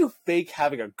why did you fake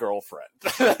having a girlfriend?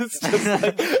 It's just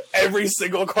like every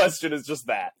single question is just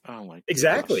that. Oh my!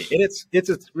 Exactly, and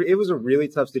it was a really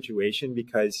tough situation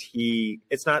because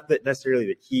it's not that necessarily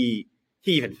that he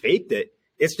even faked it.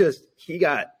 It's just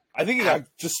I think he got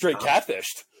just straight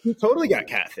catfished. He totally got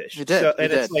catfished. He did.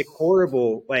 It's like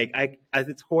horrible. Like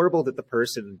it's horrible that the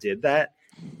person did that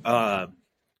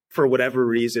for whatever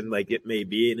reason, like it may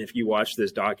be. And if you watch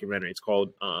this documentary, it's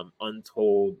called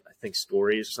Untold, I think,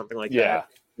 Stories or something like that.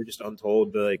 They're just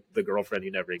untold. The girlfriend who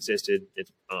never existed.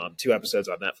 It's 2 episodes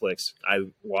on Netflix. I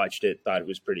watched it, thought it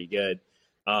was pretty good.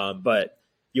 But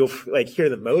you'll like hear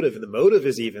the motive, and the motive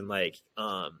is even like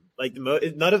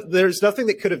there's nothing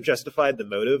that could have justified the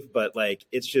motive, but like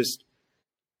it's just.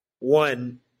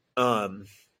 One,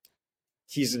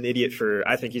 he's an idiot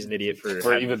I think he's an idiot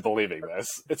for even believing this.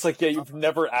 It's like, you've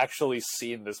never actually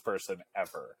seen this person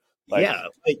ever. Like,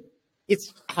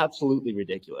 it's absolutely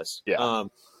ridiculous. Yeah.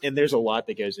 And there's a lot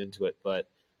that goes into it, but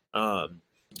I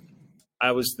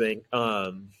was there's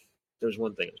one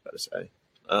thing I was about to say.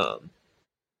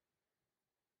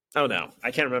 Oh no, I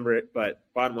can't remember it, but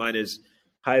bottom line is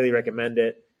highly recommend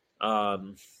it. Yeah.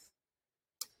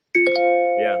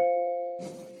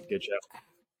 Good show.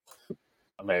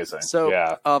 Amazing. So,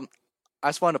 I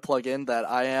just wanted to plug in that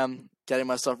I am getting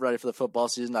myself ready for the football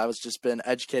season. I was just been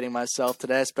educating myself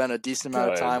today. I spent a decent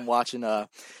amount of time watching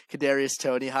Kadarius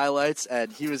Toney highlights,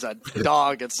 and he was a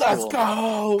dog at school. Let's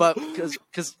go. But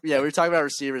because we were talking about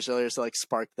receivers earlier, so like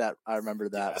sparked that. I remember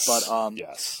that.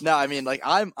 Yes. But no, I mean, like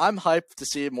I'm hyped to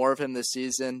see more of him this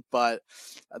season. But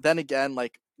then again,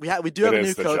 like we do have a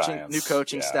new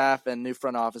coaching staff and new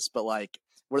front office, but like.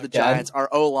 We're the Giants. Our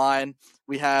O-line,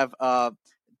 we have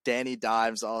Danny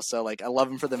Dimes also. Like, I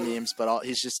love him for the memes, but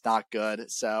he's just not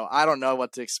good. So I don't know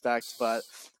what to expect, but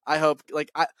I hope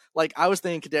I was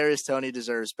thinking Kadarius Toney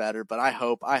deserves better, but I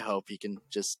hope he can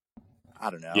just I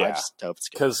don't know. Yeah. I just hope it's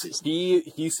good. Because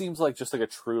he seems like just like a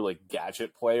true like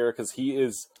gadget player, because he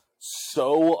is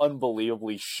so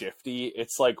unbelievably shifty.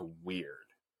 It's like weird.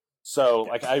 So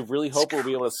like I really hope we'll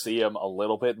be able to see him a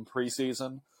little bit in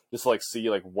preseason. Just to, like, see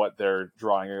like what they're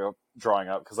drawing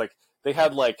up because like they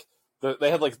had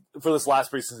for this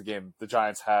last preseason game, the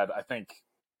Giants had, I think,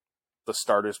 the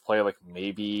starters play like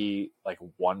maybe like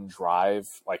one drive,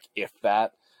 like if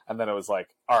that, and then it was like,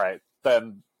 all right,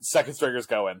 then second stringers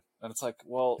going, and it's like,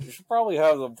 well, you should probably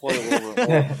have them play a little bit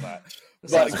more than that.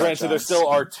 But granted, there still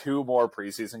are 2 more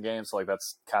preseason games, so like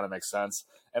that's kind of makes sense,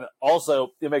 and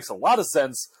also it makes a lot of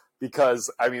sense. Because,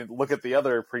 I mean, look at the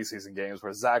other preseason games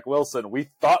where Zach Wilson, we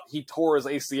thought he tore his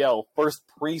ACL first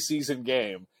preseason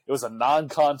game. It was a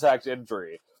non-contact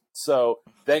injury. So,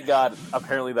 thank God,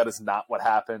 apparently that is not what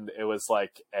happened. It was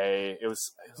like it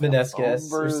was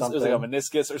meniscus or something. It was like a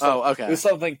meniscus or something. Oh, okay. It was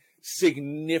something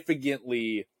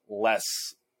significantly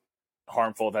less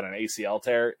harmful than an ACL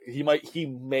tear. He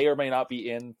may or may not be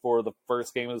in for the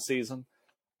first game of the season.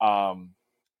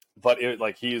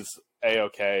 But he's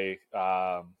A-okay.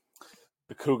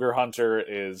 The Cougar Hunter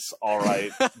is all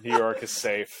right. New York is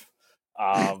safe.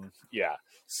 Yeah.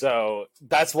 So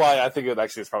that's why I think it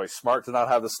actually is probably smart to not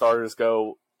have the starters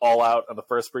go all out in the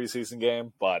first preseason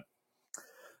game. But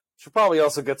Should probably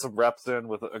also get some reps in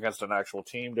against an actual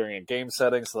team during a game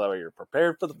setting, so that way you're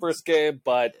prepared for the first game.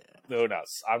 But who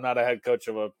knows? I'm not a head coach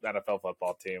of an NFL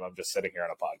football team. I'm just sitting here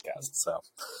on a podcast. So,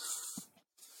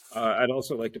 I'd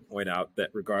also like to point out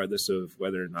that regardless of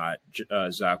whether or not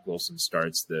Zach Wilson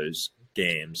starts those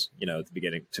games, at the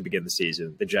beginning to begin the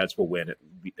season, the Jets will win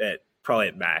at probably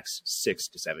at max 6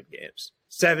 to 7 games.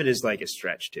 7 is like a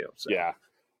stretch too. So. Yeah.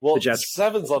 Well, the Jets,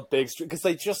 7's a big stretch because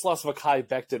they just lost Mekhi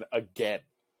Becton again.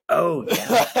 Oh,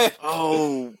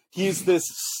 oh, he's this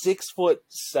 6'7",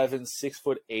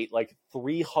 6'8", like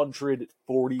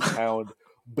 340-pound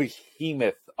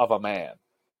behemoth of a man,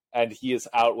 and he is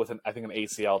out with an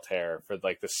ACL tear for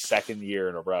like the second year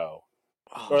in a row,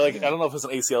 or like I don't know if it was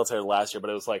an ACL tear last year, but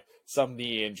it was like some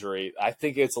knee injury. I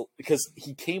think it's because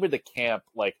he came into camp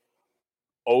like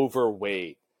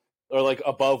overweight or like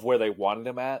above where they wanted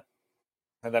him at.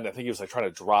 And then I think he was like trying to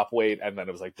drop weight, and then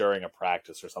it was like during a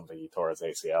practice or something he tore his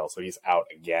ACL, so he's out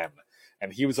again.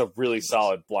 And he was a really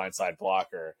solid blindside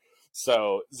blocker.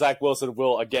 So Zach Wilson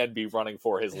will again be running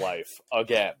for his life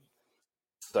again.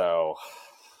 So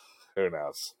who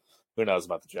knows? Who knows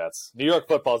about the Jets? New York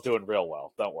football's doing real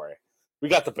well. Don't worry, we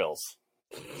got the Bills.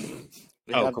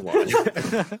 Come on!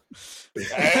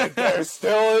 And they're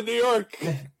still in New York.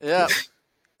 Yeah.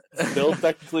 Still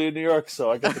technically in New York,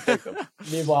 so I get to pick them.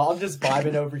 Meanwhile, I'm just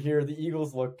vibing over here. The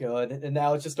Eagles look good, and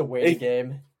now it's just a waiting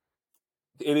game.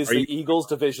 It is the Eagles'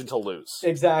 division to lose.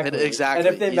 Exactly. Exactly.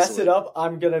 And if they mess it up,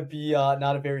 I'm going to be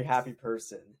not a very happy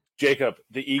person. Jacob,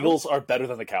 the Eagles are better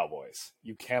than the Cowboys.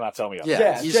 You cannot tell me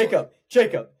Yeah, otherwise.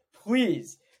 Jacob,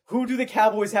 please. Who do the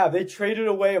Cowboys have? They traded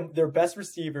away their best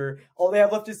receiver. All they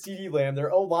have left is CeeDee Lamb.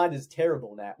 Their O-line is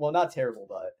terrible now. Well, not terrible,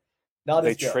 but...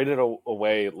 They traded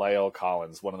away La'el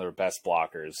Collins, one of their best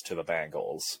blockers, to the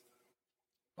Bengals.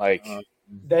 Like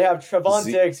they have Trevon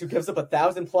Diggs, who gives up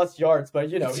 1,000+ yards, but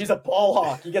he's a ball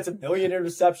hawk. He gets 1 million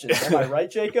interceptions. Am I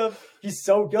right, Jacob? He's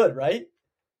so good, right?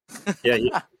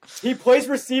 Yeah, he plays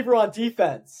receiver on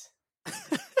defense.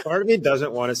 Part of me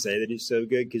doesn't want to say that he's so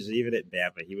good because even at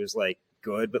Bama, he was like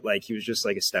good, but like he was just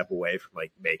like a step away from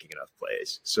like making enough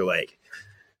plays. So like.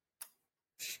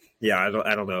 Yeah, I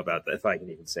don't know about that if I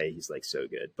can even say he's like so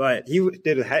good, but he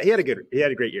had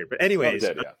a great year. But anyways,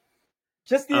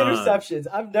 just the interceptions.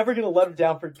 I'm never gonna let him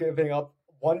down for giving up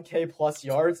 1K plus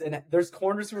yards. And there's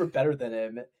corners who were better than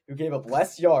him who gave up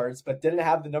less yards but didn't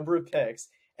have the number of picks,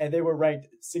 and they were ranked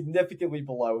significantly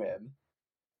below him.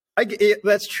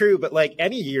 That's true, but like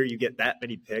any year you get that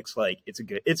many picks, like it's a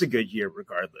good year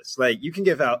regardless. Like you can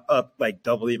give up like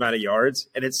double the amount of yards,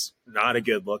 and it's not a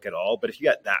good look at all. But if you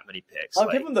got that many picks, I'll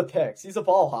give him the picks. He's a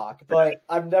ball hawk, but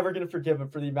I'm never going to forgive him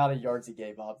for the amount of yards he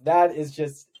gave up. That is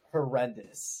just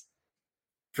horrendous.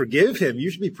 Forgive him. You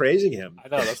should be praising him. I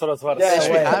know. That's what I was about to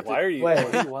say. Why do you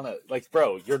want to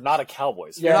bro? You're not a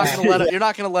Cowboys fan. You're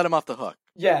not going to let him off the hook.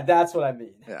 Yeah, that's what I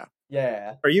mean.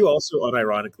 Yeah. Are you also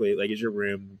unironically like? Is your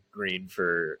room green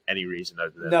for any reason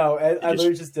other than? No, I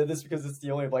literally just did this because it's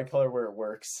the only light color where it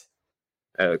works.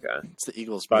 Okay, it's the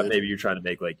Eagles. But maybe you're trying to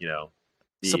make like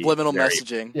subliminal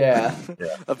messaging. Yeah,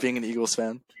 of being an Eagles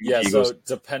fan. Yeah. Eagles. So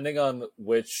depending on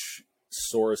which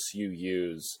source you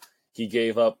use, he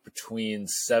gave up between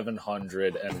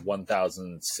 700 and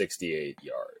 1,068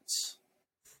 yards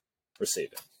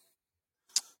receiving.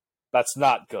 That's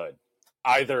not good.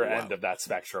 Either end of that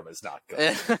spectrum is not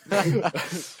good.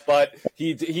 But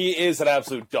he is an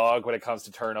absolute dog when it comes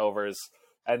to turnovers,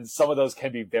 and some of those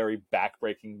can be very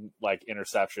backbreaking like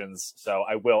interceptions, so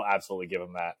I will absolutely give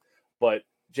him that. But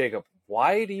Jacob,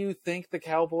 why do you think the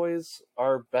Cowboys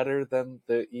are better than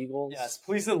the Eagles? Yes,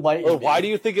 please enlighten me. Or why do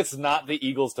you think it's not the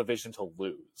Eagles' division to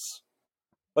lose?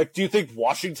 Like, do you think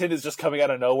Washington is just coming out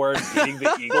of nowhere and beating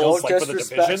the Eagles Don't for the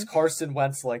disrespect division? Carson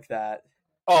Wentz like that.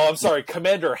 Oh, I'm sorry.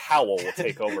 Commander Howell will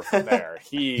take over from there.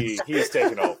 He's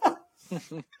taking over.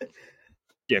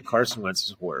 Yeah, Carson Wentz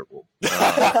is horrible.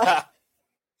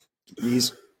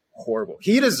 He's horrible.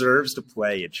 He deserves to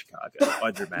play in Chicago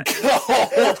under Matt.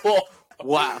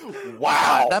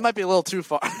 Wow. That might be a little too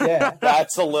far. Yeah,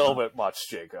 that's a little bit much,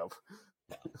 Jacob.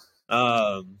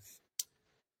 But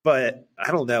I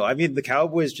don't know. I mean, the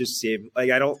Cowboys just seem like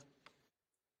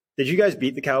Did you guys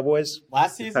beat the Cowboys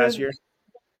last season? Past year?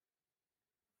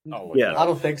 Oh, yeah. I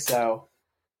don't think so.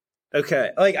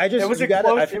 Okay, like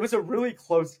it was a really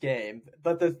close game,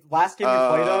 but the last game we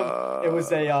played them, it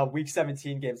was a Week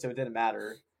 17 game, so it didn't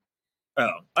matter.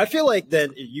 Oh, I feel like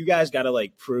then you guys got to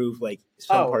like prove like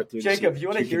some part through. Jacob, you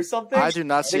want to hear something? I do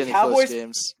not see any close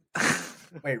games.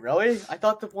 Wait, really? I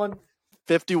thought the one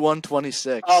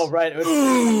 51-26. Oh, right. It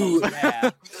was,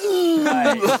 yeah.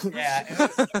 Right.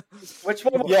 Yeah. Which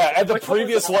one? Yeah, and the which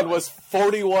previous one was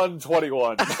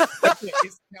 41-21.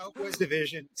 It's the Cowboys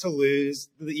division to lose.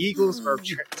 The Eagles are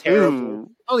terrible.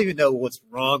 I don't even know what's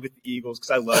wrong with the Eagles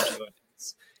because I love you.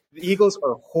 The Eagles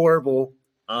are horrible.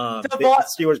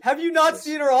 Steelers. Have you not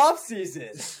seen our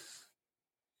offseason?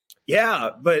 Yeah,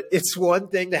 but it's one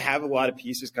thing to have a lot of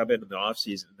pieces come in the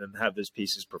offseason and then have those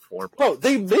pieces perform. Bro,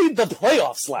 they made the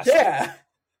playoffs last year. Yeah.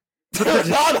 They're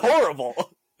not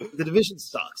horrible. The division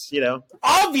sucks, you know?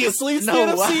 Obviously, it's the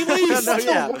NFC least. No,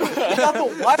 yeah. You got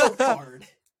the wild card.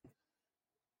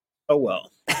 Oh, well.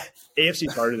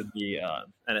 AFC's harder than the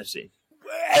NFC.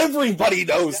 Everybody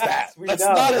knows Yes, that. we That's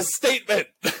know. not a statement.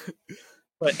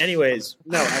 But anyways,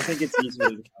 no, I think it's easier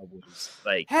than the Cowboys.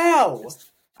 Like, How?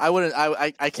 I wouldn't.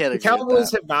 I can't the agree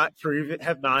Cowboys with that.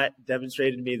 have not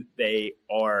demonstrated to me that they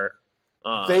are.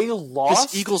 They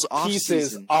lost Eagles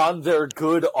pieces offseason. on their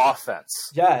good offense.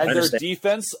 Yeah. And their understand.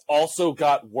 defense also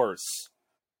got worse.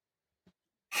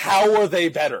 How are they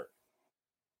better?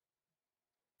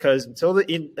 Because until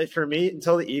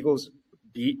the Eagles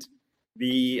beat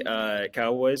the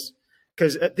Cowboys,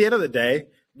 because at the end of the day,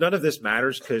 none of this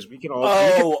matters because we can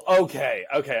all. Okay.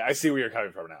 I see where you're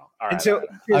coming from now. All right. Until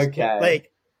Okay.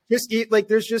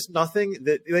 there's just nothing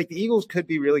that the Eagles could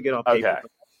be really good on paper. Okay.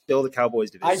 But still, the Cowboys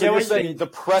division. I So get you're what you saying mean. the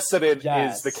precedent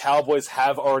Yes. is the Cowboys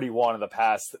have already won in the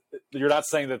past. You're not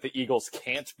saying that the Eagles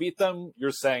can't beat them.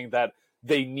 You're saying that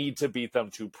they need to beat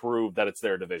them to prove that it's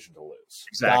their division to lose.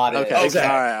 Exactly. Got it. Okay,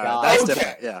 Exactly. all right. Got That's it.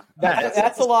 different. Okay. Yeah.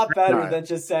 That's a lot better Alright. than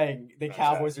just saying the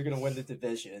Cowboys are going to win the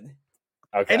division.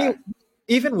 Okay.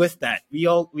 Even with that,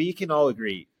 we can all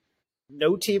agree,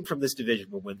 no team from this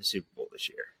division will win the Super Bowl this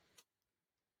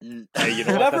year. Hey, you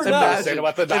know what? Never That's know. embarrassing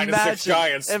about the 9-6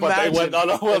 Giants, but they went on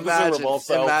to win the Super Bowl.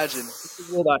 So Imagine.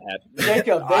 It will not happen.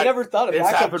 Jacob, they never thought a It's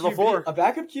backup happened QB, before. a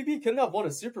backup QB couldn't have won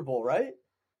a Super Bowl, right?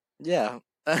 Yeah.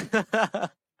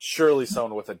 surely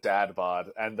someone with a dad bod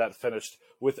and that finished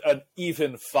with an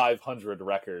even 500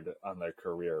 record on their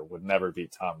career would never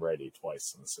beat Tom Brady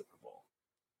twice in the Super Bowl.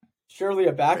 Surely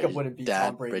a backup Brady- wouldn't beat dad,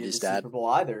 Tom Brady Brady's in the dad. Super Bowl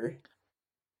either.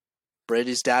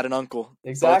 Brady's dad and uncle.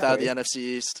 Exactly. Both out of the NFC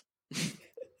East.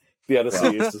 The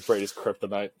NFC East is Brady's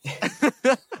kryptonite.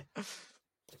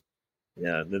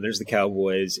 Yeah, and then there's the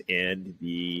Cowboys and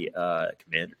the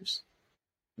Commanders.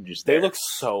 Just They there. look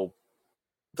so.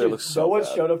 They Dude, look so. no one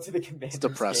bad. showed up to the Commanders It's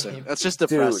depressing. game. That's just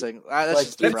depressing. That's Like, just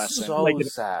it's depressing. so Like,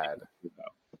 sad.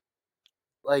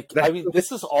 Like, I mean,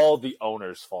 this is all the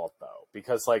owner's fault, though,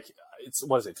 because, like, it's,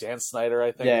 what is it, Dan Snyder,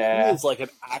 I think? Yeah. He is, like, an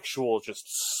actual just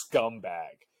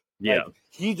scumbag. Yeah. Like,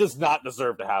 he does not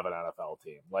deserve to have an NFL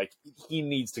team. Like, he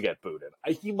needs to get booted.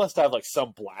 He must have, like,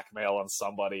 some blackmail on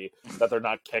somebody that they're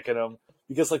not kicking him.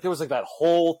 Because, like, there was, like, that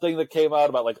whole thing that came out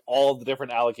about, like, all the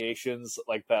different allegations,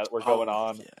 like, that were going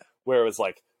on. Yeah. Where it was,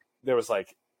 like, there was,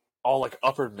 like, all, like,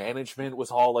 upper management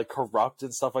was all, like, corrupt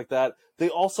and stuff like that. They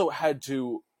also had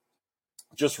to,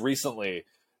 just recently,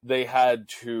 they had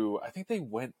to, I think they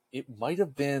went, it might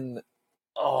have been,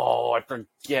 oh, I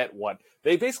forget what.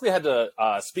 They basically had to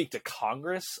speak to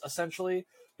Congress, essentially,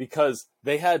 because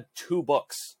they had two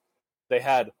books. They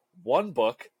had one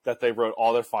book that they wrote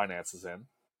all their finances in,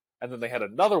 and then they had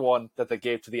another one that they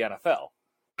gave to the NFL.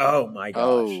 Oh my gosh.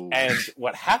 Oh. And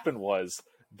what happened was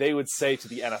they would say to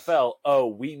the NFL, oh,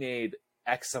 we made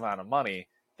X amount of money.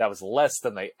 That was less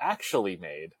than they actually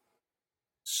made.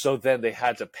 So then they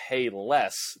had to pay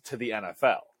less to the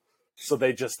NFL. So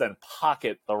they just then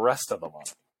pocket the rest of the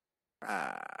money.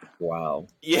 Wow.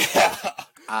 Yeah.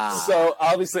 Ah. So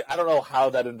obviously, I don't know how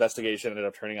that investigation ended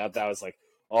up turning out. That was like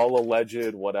all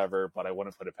alleged, whatever, but I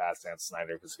wouldn't put it past Dan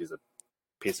Snyder because he's a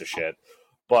piece of shit.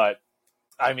 But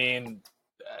I mean,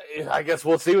 I guess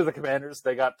we'll see with the Commanders.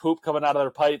 They got poop coming out of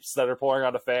their pipes that are pouring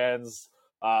onto fans.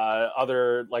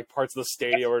 Other like parts of the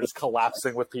stadium are just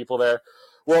collapsing with people there.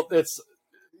 Well, it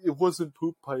wasn't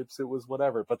poop pipes, it was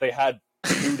whatever. But they had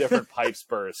two different pipes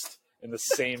burst in the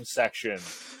same section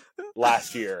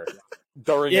last year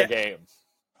during a game.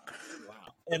 Wow.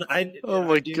 And I Oh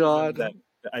my I do God. remember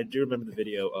that. I do remember the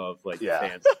video of like Yeah.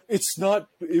 fans.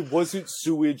 It wasn't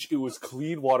sewage, it was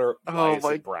clean water. Why Oh is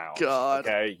my it brown? God.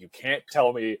 Okay, you can't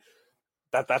tell me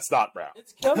that that's not brown.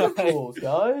 It's chemicals,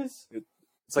 guys.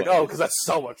 It's like, oh, because that's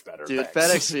so much better. Dude,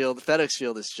 Thanks. FedEx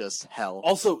Field is just hell.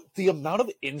 Also, the amount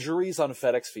of injuries on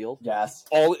FedEx Field, Yes.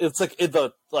 it's like in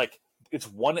the it's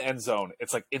one end zone.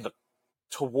 It's like it's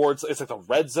like the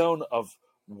red zone of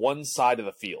one side of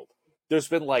the field. There's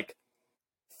been like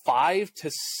 5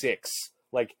 to 6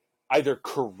 like either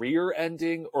career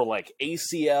ending or like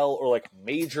ACL or like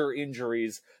major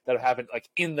injuries that have happened like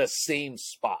in the same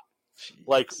spot.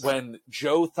 Like when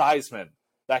Joe Theismann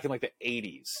back in like the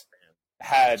 80s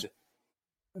had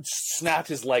snapped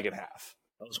his leg in half.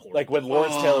 Like when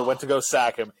Lawrence Taylor went to go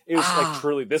sack him, it was like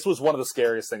truly, this was one of the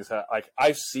scariest things. Like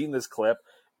I've seen this clip.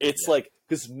 It's like,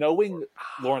 because knowing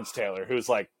Lawrence Taylor, who's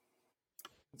like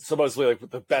supposedly like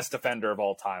the best defender of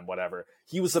all time, whatever,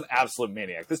 he was an absolute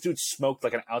maniac. This dude smoked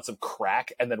like an ounce of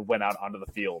crack and then went out onto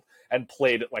the field and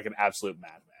played like an absolute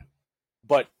madman.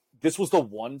 But this was the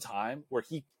one time where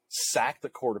he sacked the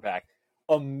quarterback,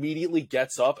 immediately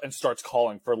gets up and starts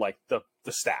calling for like the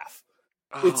staff.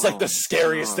 It's like the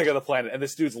scariest thing on the planet, and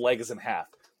this dude's leg is in half.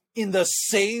 In the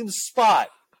same spot,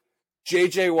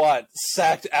 J.J. Watt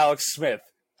sacked Alex Smith.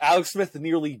 Alex Smith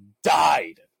nearly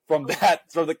died from that.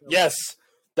 Yes,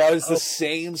 that was the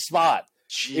same spot.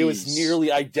 Jeez. It was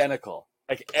nearly identical.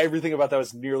 Like everything about that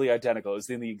was nearly identical. It was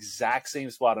in the exact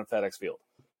same spot on FedEx Field.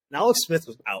 And Alex Smith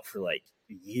was out for like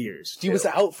years. He was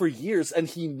out for years, and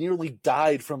he nearly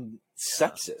died from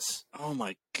sepsis. Oh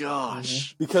my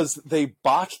gosh. Because they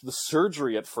botched the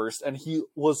surgery at first, and he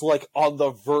was like on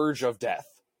the verge of death.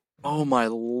 Oh my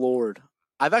lord.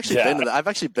 I've actually been to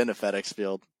FedEx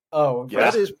Field. Oh,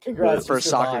 yeah. That is congrats for a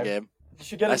soccer game. You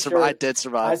should get a shirt. I did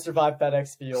survive. I survived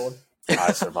FedEx Field.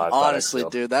 I survived. Honestly,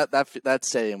 dude, that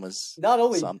stadium was not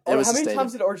only. It How was a many stadium.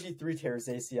 times did RG3 tear his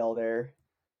ACL there?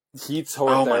 He tore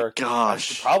there. Oh my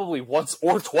gosh. Probably once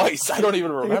or twice. I don't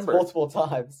even I think it's remember. multiple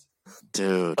times.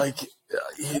 Dude. Like,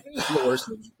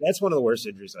 that's one of the worst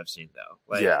injuries I've seen,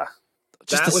 though. Like, yeah.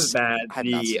 that was bad. I have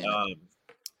not seen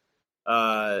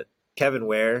Kevin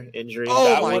Ware injury.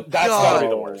 Oh my that's God. gotta be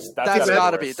the worst.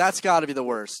 That's gotta be the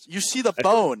worst. You see the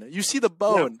bone. You see the Yeah,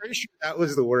 bone. I'm pretty sure that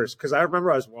was the worst because I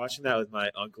remember I was watching that with my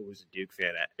uncle, who's a Duke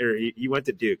fan, or he went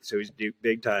to Duke, so he's a Duke,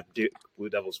 big time Duke Blue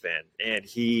Devils fan, and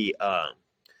he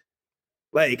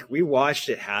like we watched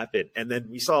it happen, and then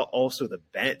we saw also the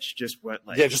bench just went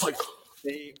like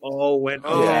they all went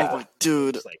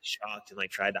dude, just like shocked and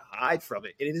like tried to hide from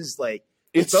it, and it is like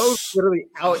It's both literally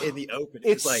out in the open.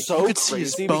 It's like so you could see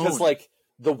his crazy bone. because like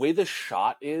the way the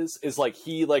shot is like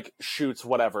he like shoots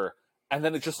whatever, and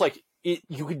then it just like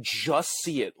you could just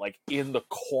see it like in the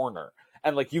corner,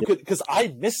 and like you could, because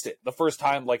I missed it the first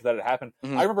time like that it happened.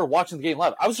 Mhm. I remember watching the game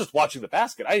live. I was just watching the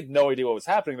basket. I had no idea what was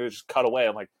happening. They just cut away.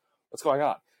 I'm like, what's going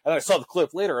on? And then I saw the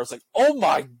clip later. I was like, oh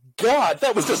my God,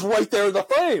 that was just right there in the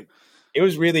frame. It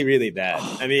was really, really bad.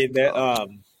 I mean,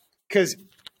 because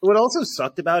what also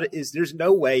sucked about it is there's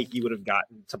no way he would have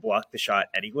gotten to block the shot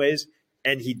anyways,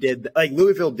 and he did. Like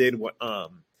Louisville did.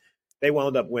 They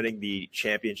wound up winning the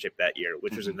championship that year,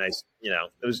 which was a nice, it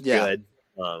was good.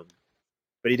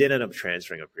 But he did end up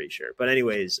transferring, I'm pretty sure. But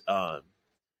anyways, I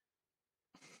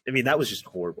mean, that was just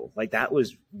horrible. Like that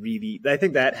was really. I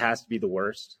think that has to be the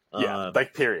worst. Yeah,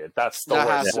 like period. That's the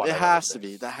worst one. It has to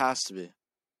be. That has to be.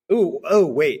 Oh,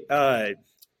 wait. Ryan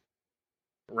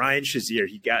Shazier,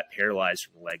 he got paralyzed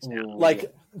from the legs down.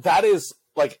 Like that is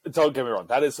like, don't get me wrong,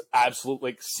 that is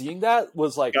absolutely, like seeing that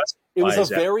was like, it was a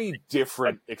very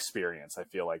different experience. I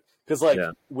feel like because like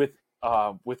with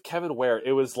Kevin Ware,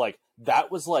 it was like that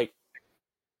was like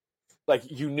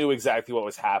you knew exactly what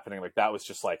was happening. Like that was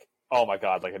just like, oh my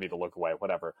God, like I need to look away,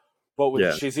 whatever. But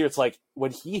with Shazier, it's like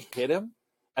when he hit him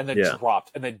and then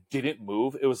dropped and then didn't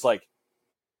move, it was like,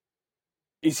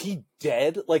 is he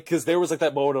dead? Like, because there was like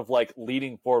that moment of like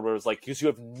leading forward where it was like, because you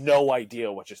have no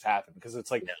idea what just happened. Because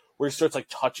it's like where he starts like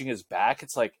touching his back.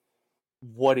 It's like,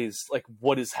 what is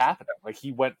happening? Like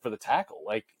he went for the tackle.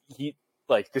 Like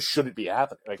this shouldn't be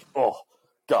happening. Like, oh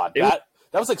God, that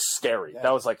was like scary. Yeah.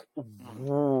 That was like,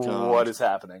 what is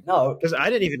happening? No, because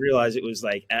I didn't even realize it was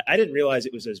like, I didn't realize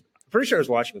it was as, pretty sure I was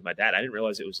watching with my dad. I didn't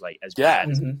realize it was like as bad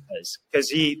as it was.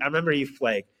 Because I remember he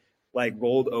like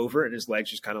rolled over and his legs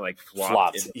just kind of like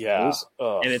flopped. And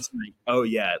it's like, oh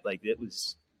yeah, like it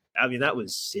was. I mean, that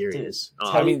was serious.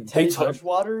 Teddy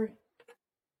Bridgewater.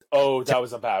 Oh, that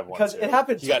was a bad one because it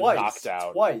happened. He got knocked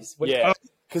out twice.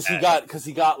 Because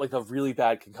he got like a really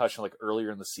bad concussion like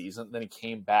earlier in the season. Then he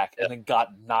came back and then got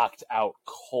knocked out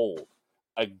cold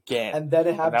again. And then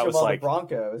it happened to him on the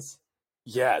Broncos.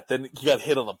 Yeah, then he got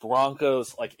hit on the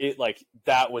Broncos. Like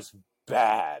that was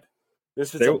bad.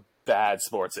 This was a bad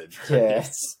sports injury.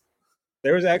 Yes.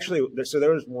 There was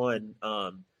one.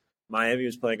 Miami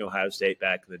was playing Ohio State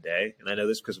back in the day, and I know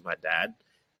this because of my dad.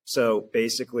 So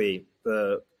basically,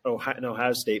 an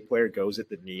Ohio State player goes at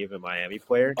the knee of a Miami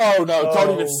player. Oh no!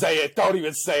 Don't even say it! Don't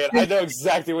even say it! I know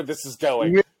exactly where this is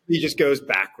going. He just goes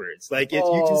backwards. Like you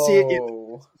can see it in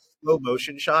the slow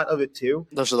motion shot of it too.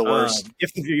 Those are the worst.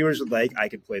 If the viewers would like, I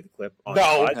can play the clip.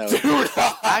 Dude.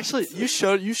 Actually, you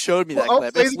showed me that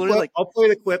clip. It's literally I'll play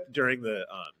the clip during the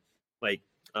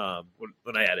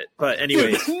when I edit. But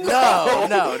anyways, No.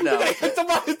 I get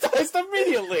demonetized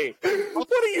immediately. What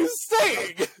are you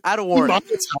saying? Out of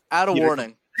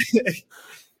warning.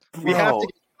 We have to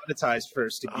get monetized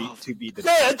first to beat the.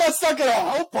 Yeah, that's not gonna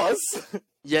help us.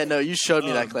 Yeah, no, you showed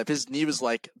me that clip. His knee was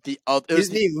like the other.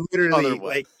 His knee literally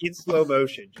like in slow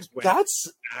motion just went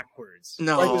backwards.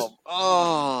 No.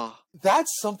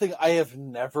 That's something I have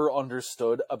never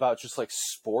understood about just like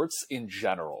sports in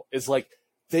general. Is like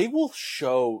they will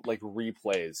show like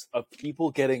replays of people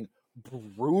getting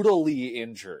brutally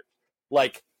injured,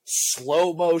 like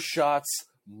slow-mo shots,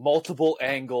 multiple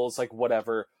angles, like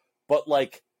whatever, but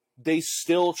like they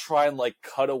still try and like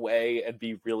cut away and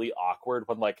be really awkward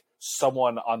when like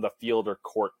someone on the field or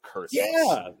court curses.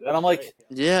 Yeah. And I'm like,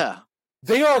 Yeah.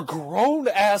 they are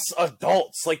grown-ass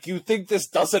adults. Like, you think this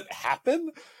doesn't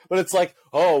happen? But it's like,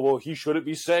 oh, well, he shouldn't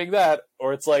be saying that.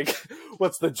 Or it's like,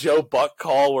 what's the Joe Buck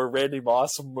call where Randy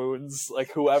Moss moons,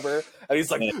 like, whoever? And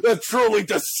he's like, a truly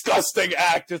disgusting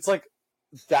act. It's like,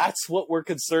 that's what we're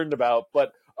concerned about.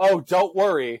 But, oh, don't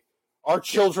worry. Our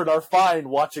children are fine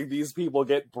watching these people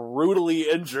get brutally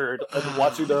injured and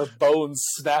watching their bones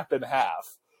snap in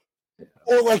half.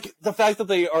 Or, like, the fact that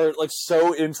they are, like,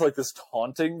 so into, like, this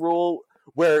taunting rule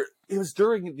where it was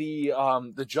during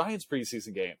the Giants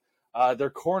preseason game. Their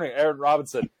corner, Aaron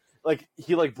Robinson, like,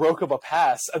 he, like, broke up a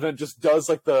pass and then just does,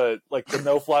 like, the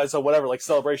no-flies or whatever, like,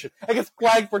 celebration, and gets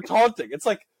flagged for taunting. It's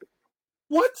like,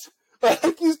 what?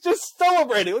 Like, he's just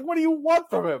celebrating. Like, what do you want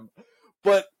from him?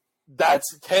 But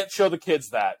can't show the kids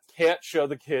that. Can't show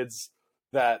the kids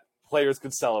that players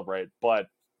can celebrate, but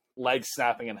legs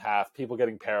snapping in half, people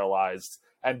getting paralyzed,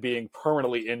 and being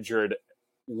permanently injured,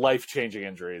 life-changing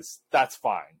injuries, that's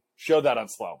fine. Show that on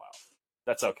slow-mo.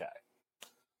 That's okay.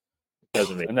 I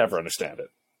never understand it.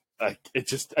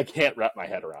 I can't wrap my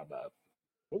head around that.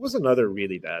 What was another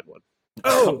really bad one?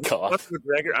 Oh God.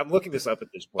 McGregor. I'm looking this up at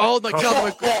this point. Oh my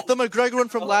God, the McGregor one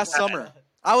from last summer.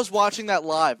 I was watching that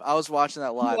live. That was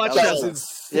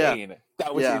insane. Yeah.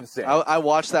 That was insane. I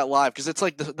watched that live because it's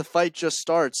like the fight just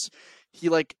starts. He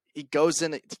goes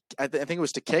in. I think it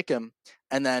was to kick him,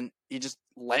 and then he just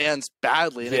lands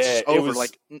badly, and it's just over.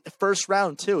 Like first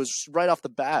round too. It was just right off the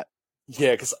bat.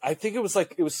 Yeah, because I think it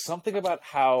was something about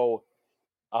how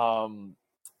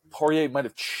Poirier might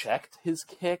have checked his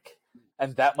kick,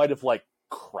 and that might have like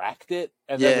cracked it,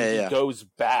 and then when he goes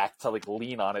back to like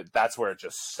lean on it, that's where it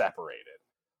just separated.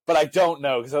 But I don't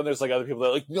know, because then there's like other people that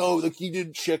are like, no, like he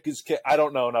didn't check his kick. I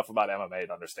don't know enough about MMA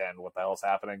to understand what the hell's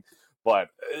happening, but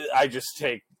I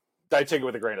take it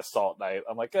with a grain of salt, and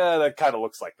I'm like, that kind of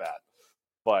looks like that.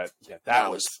 But yeah,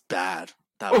 that was bad.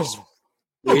 That was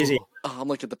crazy. I'm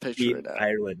looking at the picture right now.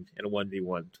 Ireland in a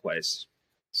 1v1 twice.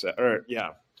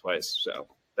 Twice. So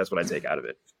that's what I take out of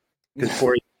it. Because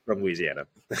Corey's from Louisiana.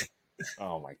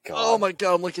 Oh my God,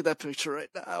 I'm looking at that picture right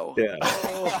now.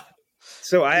 Yeah.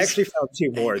 So I actually found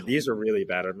two more. These are really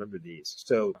bad. I remember these.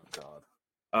 So,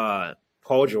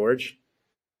 Paul George.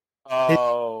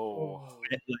 Oh,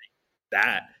 like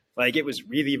that. Like it was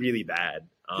really, really bad.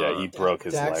 Yeah, he broke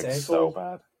his Dak's leg ankle. so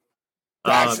bad.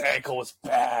 Dak's ankle was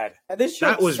bad. And they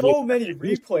showed so many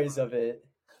replays of it.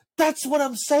 That's what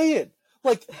I'm saying.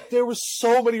 Like, there were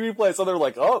so many replays, and they're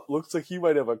like, oh, looks like he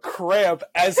might have a cramp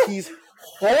as he's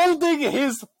holding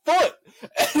his foot,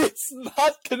 and it's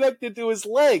not connected to his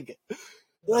leg.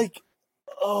 Like,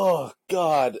 oh,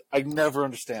 God. I never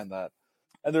understand that.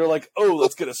 And they're like, oh,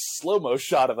 let's get a slow-mo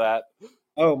shot of that.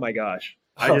 Oh, my gosh.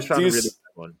 I just found a really bad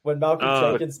one. When Malcolm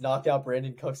Jenkins knocked out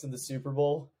Brandon Cooks in the Super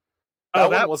Bowl.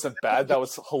 That one wasn't bad. That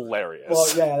was hilarious. Well,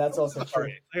 yeah, that's also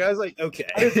true. Like, I was like, okay.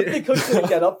 I didn't think Cooks didn't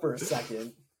get up for a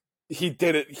second. He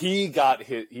did it. He got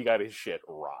his shit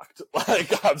rocked.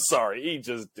 Like, I'm sorry. He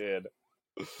just did.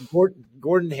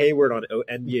 Gordon Hayward on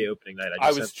NBA opening night.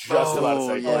 I was just about to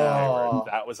say Gordon Hayward.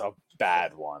 That was a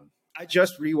bad one. I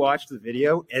just rewatched the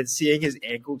video and seeing his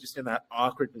ankle just in that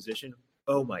awkward position.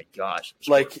 Oh my gosh!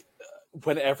 Like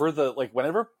whenever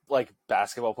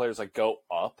basketball players like go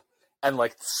up and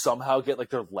like somehow get like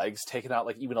their legs taken out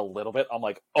like even a little bit, I'm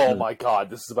like, oh my God,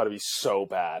 this is about to be so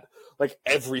bad. Like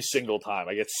every single time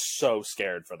I get so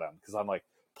scared for them because I'm like,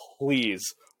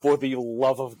 please, for the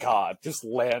love of God, just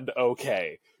land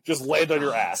okay. Just land on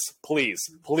your ass. Please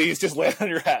just land on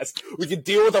your ass. We can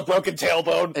deal with a broken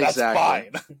tailbone. That's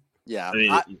fine. Yeah.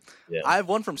 I have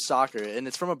one from soccer, and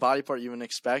it's from a body part you wouldn't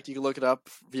expect. You can look it up,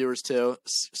 viewers too.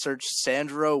 Search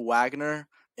Sandro Wagner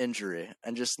injury,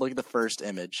 and just look at the first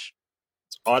image.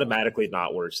 It's automatically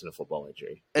not worse than a football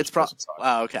injury. It's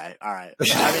oh, okay, all right.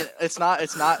 I mean, it's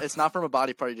not from a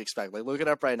body part you'd expect. Like, look it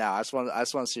up right now. I just want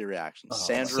to see your reaction.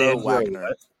 Sandro Wagner.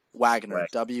 What? Wagner.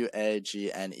 Wagner.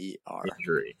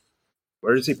 Injury.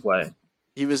 Where does he play?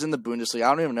 He was in the Bundesliga. I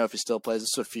don't even know if he still plays.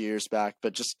 This was a few years back,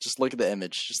 but just look at the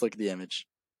image. Just look at the image.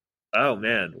 Oh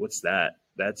man, what's that?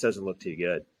 That doesn't look too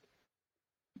good.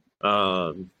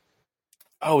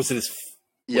 Oh, is it his?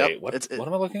 Yep. Wait, what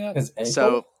am I looking at? His ankle?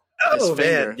 So his Oh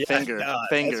finger, man, yeah, finger, God,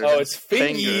 finger. Oh, it's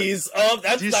Finger. fingies. Oh,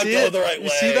 that's Do you not see going it? the right way. You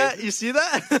see that? You see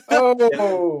that?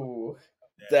 Oh.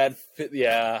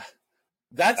 Yeah.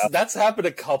 That's happened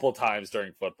a couple times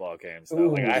during football games. Though.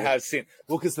 Like I Ooh. have seen.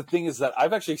 Well, because the thing is that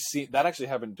I've actually seen that actually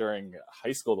happened during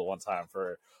high school the one time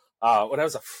for when I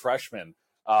was a freshman.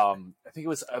 I think it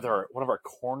was either one of our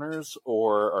corners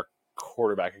or our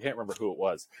quarterback. I can't remember who it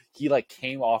was. He like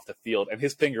came off the field and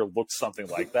his finger looked something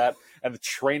like that, and the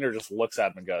trainer just looks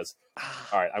at him and goes,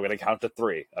 "All right, I'm going to count to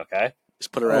 3. Okay."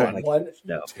 Just put it around. 1,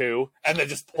 no. 2, and then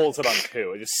just pulls it on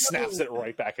 2. It just snaps it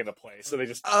right back into place. So they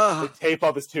tape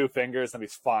up his 2 fingers, and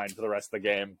he's fine for the rest of the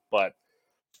game. But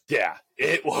yeah,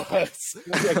 it was.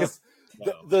 Yeah, 'cause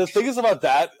the thing is about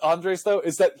that, Andres, though,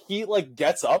 is that he like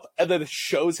gets up and then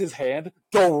shows his hand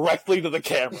directly to the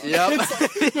camera. Yep. It's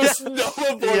like, there's no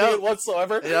avoiding it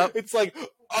whatsoever. Yep. It's like,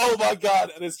 oh my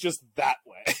god, and it's just that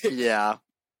way. Yeah.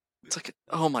 It's like,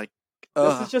 oh my.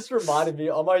 This is just reminding me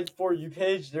on my For You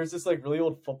page. There's this like really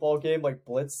old football game, like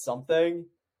Blitz something,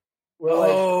 where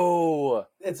like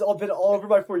it's all been all over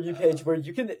my For You page, where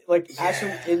you can like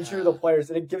actually injure the players,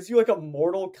 and it gives you like a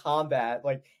Mortal Kombat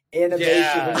like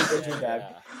animation when you injure them,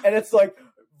 and it's like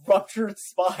ruptured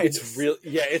spines. It's real,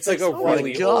 yeah. It's like a Oh my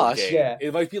really gosh. old game. Yeah.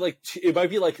 It might be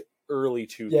like early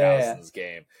 2000s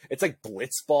game. It's like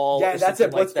Blitzball. Yeah, or that's something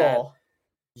it, like that. Blitzball.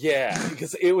 Yeah,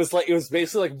 because it was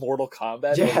basically like Mortal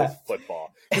Kombat with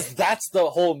football. Because that's the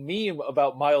whole meme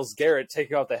about Myles Garrett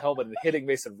taking off the helmet and hitting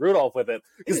Mason Rudolph with it.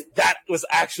 Because that was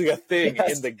actually a thing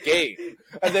in the game,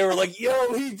 and they were like,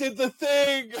 "Yo, he did the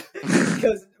thing."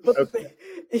 Because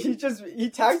he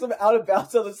tags him out of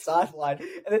bounds on the sideline,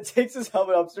 and then takes his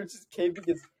helmet off, starts just caving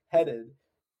his head in.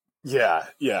 Yeah,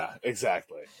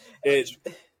 exactly. And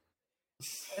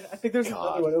I think there's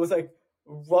another one. It was like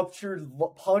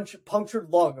punctured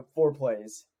lung 4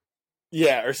 plays.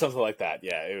 Yeah, or something like that.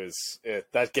 Yeah,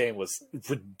 that game was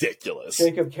ridiculous.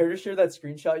 Jacob, care to share that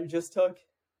screenshot you just took?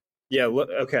 Yeah, look.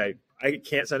 Okay, I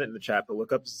can't send it in the chat, but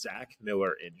look up Zach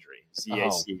Miller injury.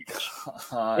 ZAC.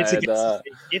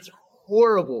 It's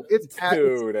horrible. It's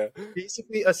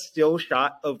basically a still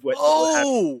shot of what.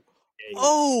 Oh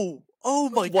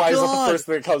my god! Why is that the first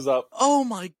thing that comes up? Oh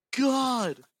my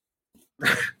god!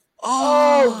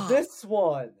 Oh, this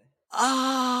one.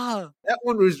 That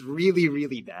one was really,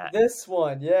 really bad. This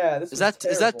one, yeah. Is that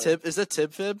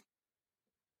tib fib?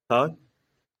 Huh?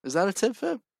 Is that a tib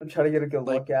fib? I'm trying to get a good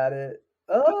look at it.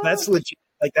 That's legit.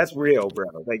 Like that's real, bro.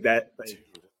 Like that.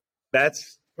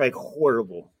 That's like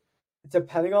horrible.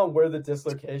 Depending on where the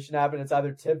dislocation happened, it's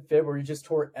either tib fib or you just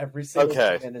tore every single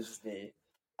thing in his knee.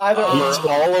 Either for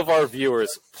all of our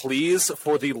viewers, please,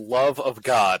 for the love of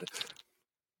God,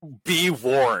 be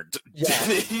warned. Yeah.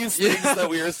 These things that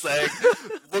we are saying,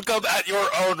 look up at your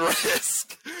own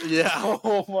risk. Yeah.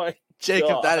 Oh my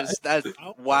Jacob, God. that is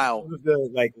wow. One of the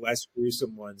like less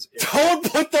gruesome ones. Don't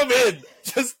put them in.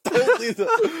 Just don't leave them.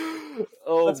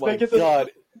 Oh Let's my make it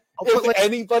God. If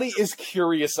anybody is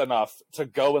curious enough to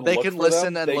go and they look can for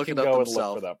listen them, and they look can it up go and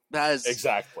themselves. look for them. That is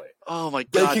Exactly. Oh my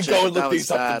They god! can Jacob, go and that look was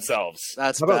these up bad. themselves.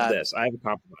 That's How bad. about this? I have a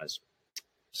compromise.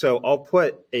 So I'll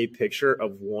put a picture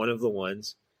of one of the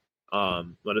ones,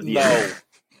 one of the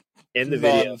in the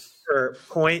video for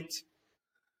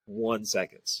 0.1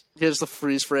 seconds. Here's the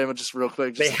freeze frame and just real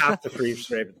quick. They have to freeze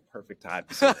frame at the perfect time.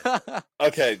 To see it.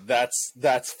 Okay,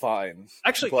 that's fine.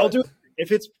 Actually, But- I'll do it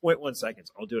if it's 0.1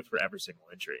 seconds. I'll do it for every single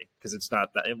entry because it's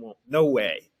not that. It won't. No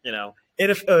way. You know.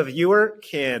 And if a viewer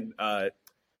can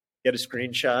get a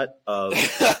screenshot of,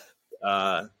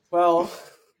 well, Well,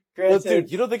 granted,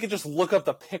 dude, you know they could just look up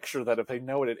the picture that if they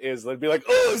know what it is, they'd be like,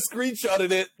 "Oh, I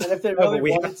screenshotted it." and if they no, really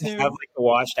we wanted have to to, have like the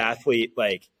washed athlete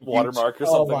like Watermark or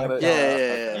Oh something. my in it. God.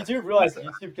 Yeah. you do realize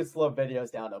YouTube can slow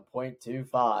videos down to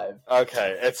 0.25.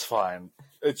 Okay, it's fine.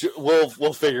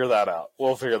 We'll figure that out.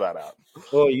 We'll figure that out.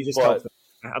 Well, you just. But-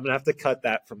 I'm gonna have to cut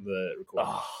that from the recording.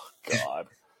 Oh God.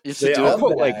 You have So, to do I'll it.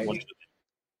 put like Bag. one.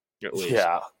 At least.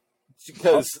 Yeah.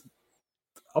 Because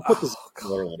I'll put this Oh,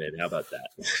 color one in. How about that?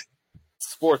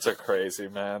 sports are crazy,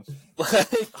 man.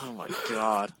 Oh my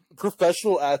god!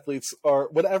 Professional athletes are.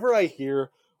 Whenever I hear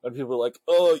when people are like,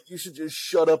 "Oh, you should just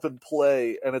shut up and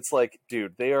play," and it's like,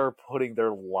 dude, they are putting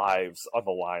their lives on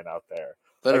the line out there.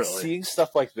 Literally. Like seeing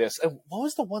stuff like this. And what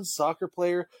was the one soccer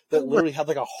player that literally had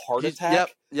like a heart attack?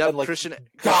 Yep. and, like, Christian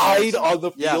Died on the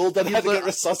Yeah. field and He had to get lit-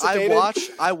 resuscitated.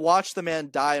 I watched the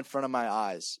man die in front of my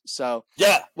eyes. So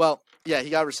Yeah. well, yeah, he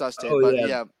got resuscitated, Oh, but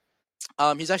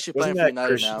yeah. he's actually playing Wasn't for that United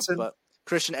Christensen? now. But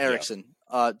Christian Eriksen,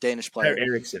 Danish player.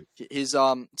 Eriksen. He's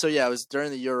so yeah, it was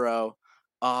during the Euro.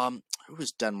 Who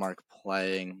was Denmark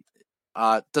playing?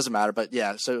 Doesn't matter, but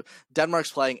yeah. So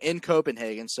Denmark's playing in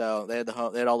Copenhagen, so they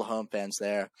had all the home fans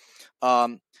there.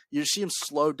 You see him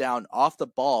slow down off the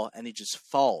ball, and he just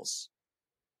falls.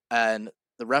 And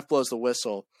the ref blows the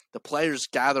whistle. The players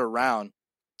gather around.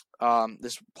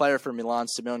 This player for Milan,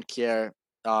 Simon Kjær,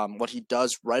 what he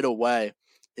does right away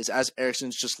is as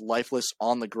Eriksen's just lifeless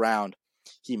on the ground,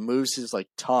 he moves his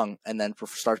tongue and then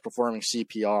starts performing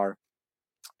CPR.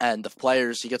 And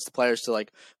he gets the players to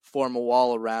form a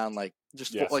wall around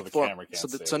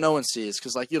so no one sees,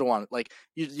 because you don't want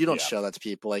you don't show that to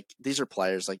people. These are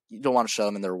players, you don't want to show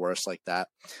them in their worst like that.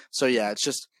 So yeah, it's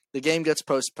just the game gets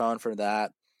postponed for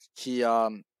that.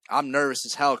 I'm nervous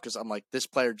as hell because I'm like, this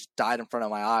player just died in front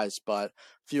of my eyes. But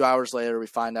a few hours later, we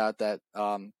find out that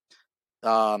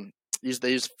they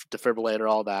use defibrillator,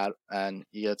 all that, and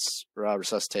he gets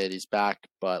resuscitated. He's back,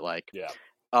 but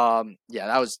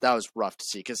that was rough to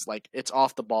see because it's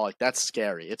off the ball. That's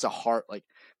scary. It's a heart.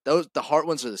 The heart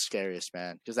ones are the scariest,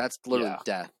 man, because that's literally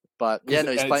death. But yeah,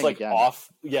 no, he's playing again. Off.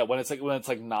 Yeah, when it's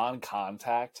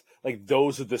non-contact,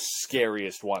 those are the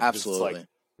scariest ones. Absolutely.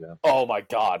 Oh my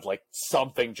God!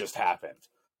 Something just happened.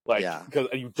 Because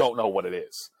you don't know what it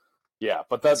is. Yeah,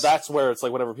 but that's where it's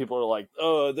whenever people are like,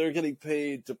 oh, they're getting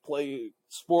paid to play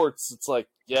sports. It's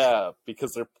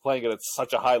because they're playing it at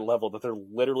such a high level that they're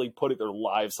literally putting their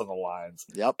lives on the lines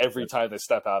every time they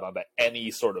step out onto any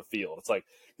sort of field. It's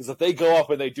because if they go up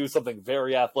and they do something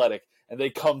very athletic and they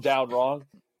come down wrong,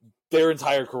 their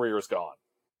entire career is gone.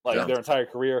 Their entire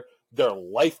career, their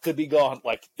life could be gone.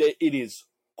 It is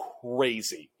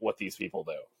crazy what these people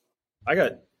do. I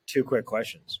got two quick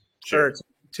questions. Sure.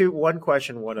 One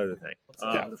question, one other thing.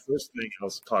 The first thing I'll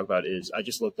talk about is I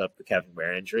just looked up the Kevin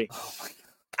Ware injury.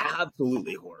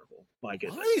 Absolutely horrible. My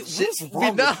goodness.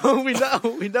 We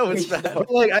know it's bad.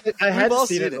 I hadn't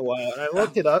seen it in a while, and I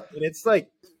looked it up, and it's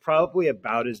probably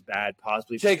about as bad,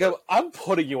 possibly. Jacob, I'm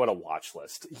putting you on a watch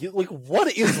list.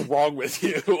 What is wrong with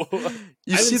you? I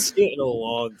haven't seen it in a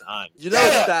long time. You know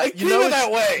it's bad.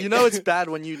 that way. You know it's bad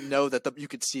when you know that you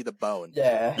could see the bone.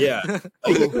 Yeah.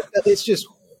 It's just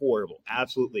horrible.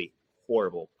 Absolutely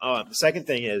horrible. The second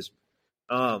thing is,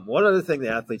 one other thing the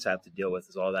athletes have to deal with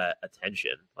is all that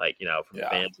attention, from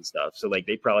fans and stuff. So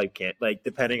they probably can't,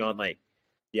 depending on the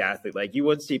athlete, you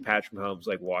wouldn't see Patrick Mahomes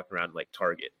walking around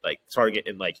Target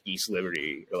in East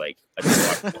Liberty or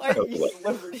East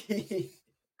Liberty.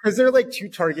 Because there are two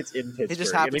Targets in Pittsburgh. He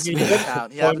just happens to be in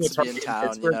town. He happens to be in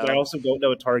town. But I also don't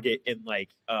know a Target in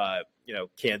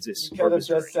Kansas. You could have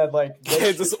just said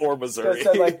Kansas or Missouri.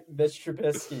 Just said Mitch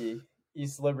Trubisky,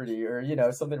 East Liberty,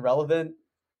 or something relevant.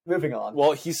 Moving on.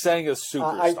 Well, he's saying a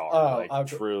superstar,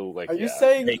 okay. True. Are you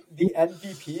saying the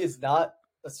MVP is not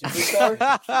a superstar?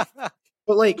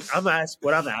 But what I'm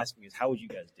asking is, how would you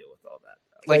guys deal with all that?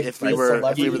 If we were the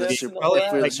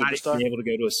superstar, being able to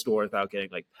go to a store without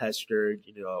getting pestered,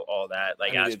 all that.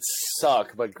 It'd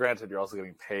suck, but granted, you're also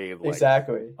getting paid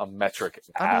exactly a metric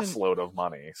ass load of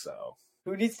money. So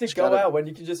who needs to go out when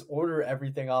you can just order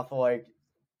everything off of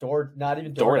not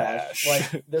even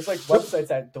DoorDash. There's websites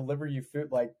that deliver you food,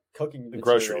 cooking materials.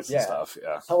 Groceries and stuff.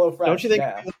 Yeah. HelloFresh. Don't you think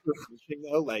refreshing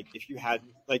though? If you had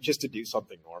just to do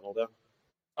something normal though.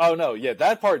 Oh no, yeah,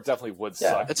 that part definitely would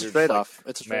suck. It's a trade-off.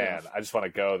 Man, I just want to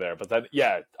go there, but then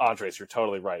Andres, you're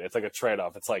totally right. It's a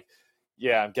trade-off. It's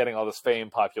I'm getting all this fame,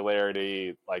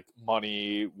 popularity,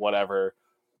 money, whatever.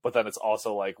 But then it's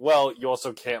also well, you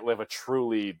also can't live a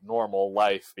truly normal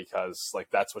life because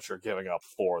that's what you're giving up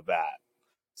for that.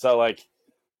 So I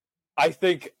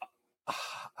think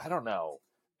I don't know.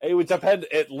 It would depend.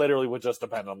 It literally would just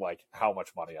depend on how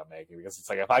much money I'm making, because it's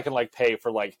if I can pay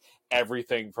for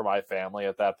everything for my family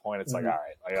at that point, it's all right.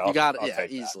 You got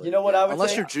it, easily. That. You know what I would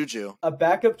unless say? You're Juju, a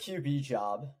backup QB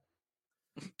job.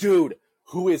 Dude,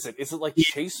 who is it? Is it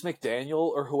Chase McDaniel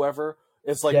or whoever?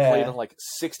 It's played on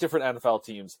 6 different NFL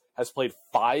teams, has played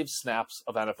 5 snaps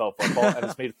of NFL football, and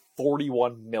has made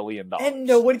 $41 million. And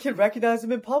no one can recognize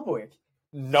him in public.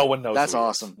 No one knows. That's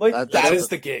awesome. That is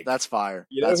the gig. That's fire.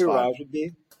 You know who Raj would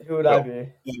be? Who would I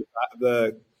be?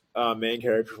 The main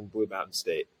character from Blue Mountain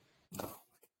State.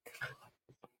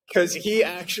 Because he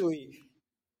actually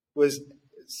was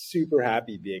super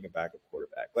happy being a backup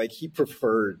quarterback. He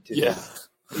preferred to. Yeah.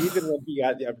 Even when he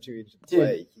got the opportunity to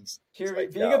play,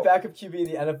 being a backup QB in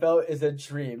the NFL is a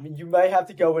dream. You might have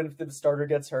to go in if the starter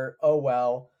gets hurt. Oh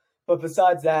well. But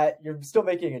besides that, you're still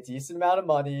making a decent amount of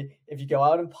money. If you go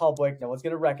out in public, no one's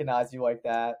going to recognize you like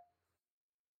that.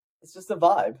 It's just a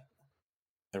vibe.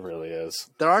 It really is.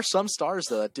 There are some stars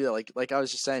though that do that. Like I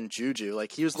was just saying, Juju.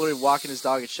 Like he was literally walking his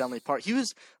dog at Shenley Park. He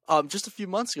was just a few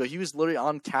months ago. He was literally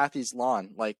on Kathy's lawn.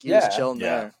 Like he was chilling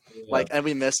there. Yeah. Like, and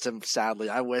we missed him sadly.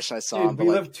 I wish I saw him. Dude, But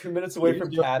we live 2 minutes away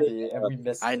from Kathy, and we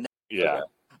missed I him. know. Yeah.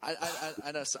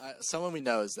 I know someone we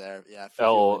know is there. Yeah,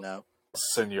 El know.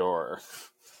 Senor.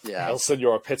 Yeah, El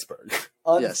Senor Pittsburgh.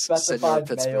 Unspecified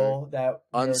Senor male that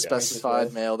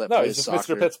unspecified male that No, plays he's just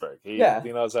soccer. Mr. Pittsburgh. He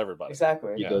knows everybody.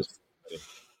 Exactly. He goes.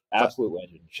 Absolute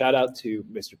legend. Shout out to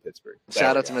Mr. Pittsburgh.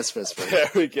 Shout out to Miss Pittsburgh. There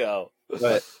we go.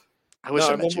 But I wish I I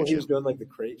met remember he Juju. was doing like the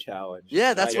crate challenge.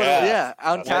 Yeah, that's what. Yeah.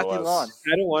 On That's what it Kathy was. lawn.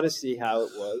 I don't want to see how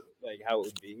it was, like how it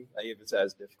would be, like if it's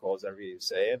as difficult as everybody was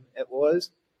saying it was,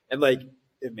 and like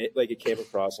it came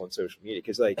across on social media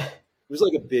because like it was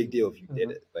like a big deal if you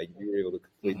did it, like you were able to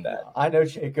complete that. I know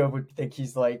Jacob would think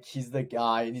he's the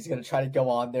guy, and he's gonna try to go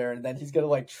on there, and then he's gonna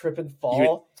like trip and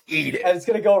fall. Eat it. And it's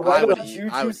gonna go right would on eat-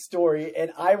 Juju's story,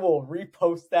 and I will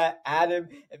repost that at him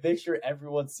and make sure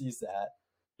everyone sees that.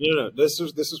 No. This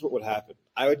is what would happen.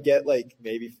 I would get like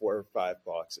maybe 4 or 5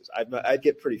 boxes. I'd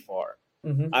get pretty far.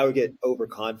 Mm-hmm. I would get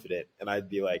overconfident, and I'd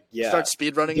be like, "Yeah, Start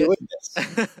speed running doing it.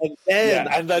 this." And then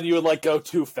And then you would like go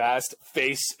too fast,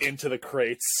 face into the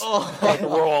crates, Oh. like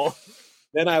roll.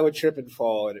 then I would trip and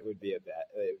fall, and it would be a bad.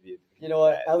 It would be You know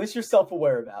what? At least you're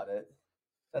self-aware about it.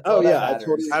 That's Oh all that yeah, I matters.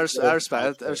 totally. I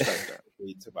respect that.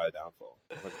 Lead to my downfall.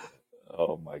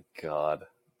 Oh my god.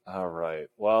 All right.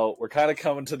 Well, we're kind of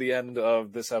coming to the end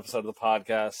of this episode of the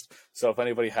podcast. So if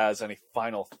anybody has any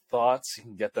final thoughts, you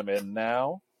can get them in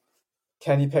now.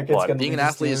 Kenny Pickett's What? going to Being lead an the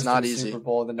athlete is Steelers not to the easy. Super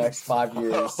Bowl in the next 5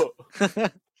 years.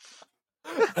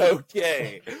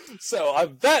 Okay. So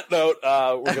on that note,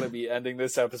 we're going to be ending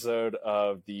this episode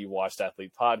of the Washed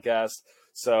Athlete podcast.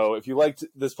 So if you liked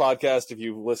this podcast, if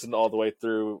you've listened all the way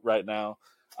through right now,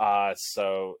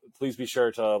 so please be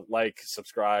sure to like,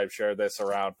 subscribe, share this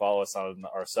around, follow us on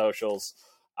our socials.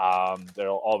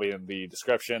 They'll all be in the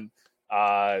description.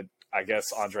 I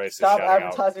guess Andres Stop is shouting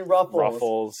advertising out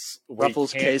Ruffles.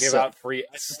 Ruffles We can't give queso. out free.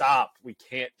 Stop. We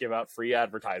can't give out free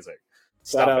advertising. Shout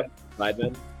Stop out, it.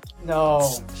 Sidemen. No.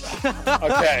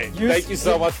 Okay. Use- Thank you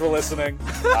so much for listening.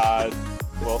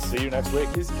 We'll see you next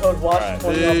week. Use code WASH20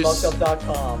 on Peace.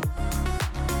 buckup.com.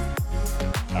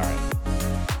 All right.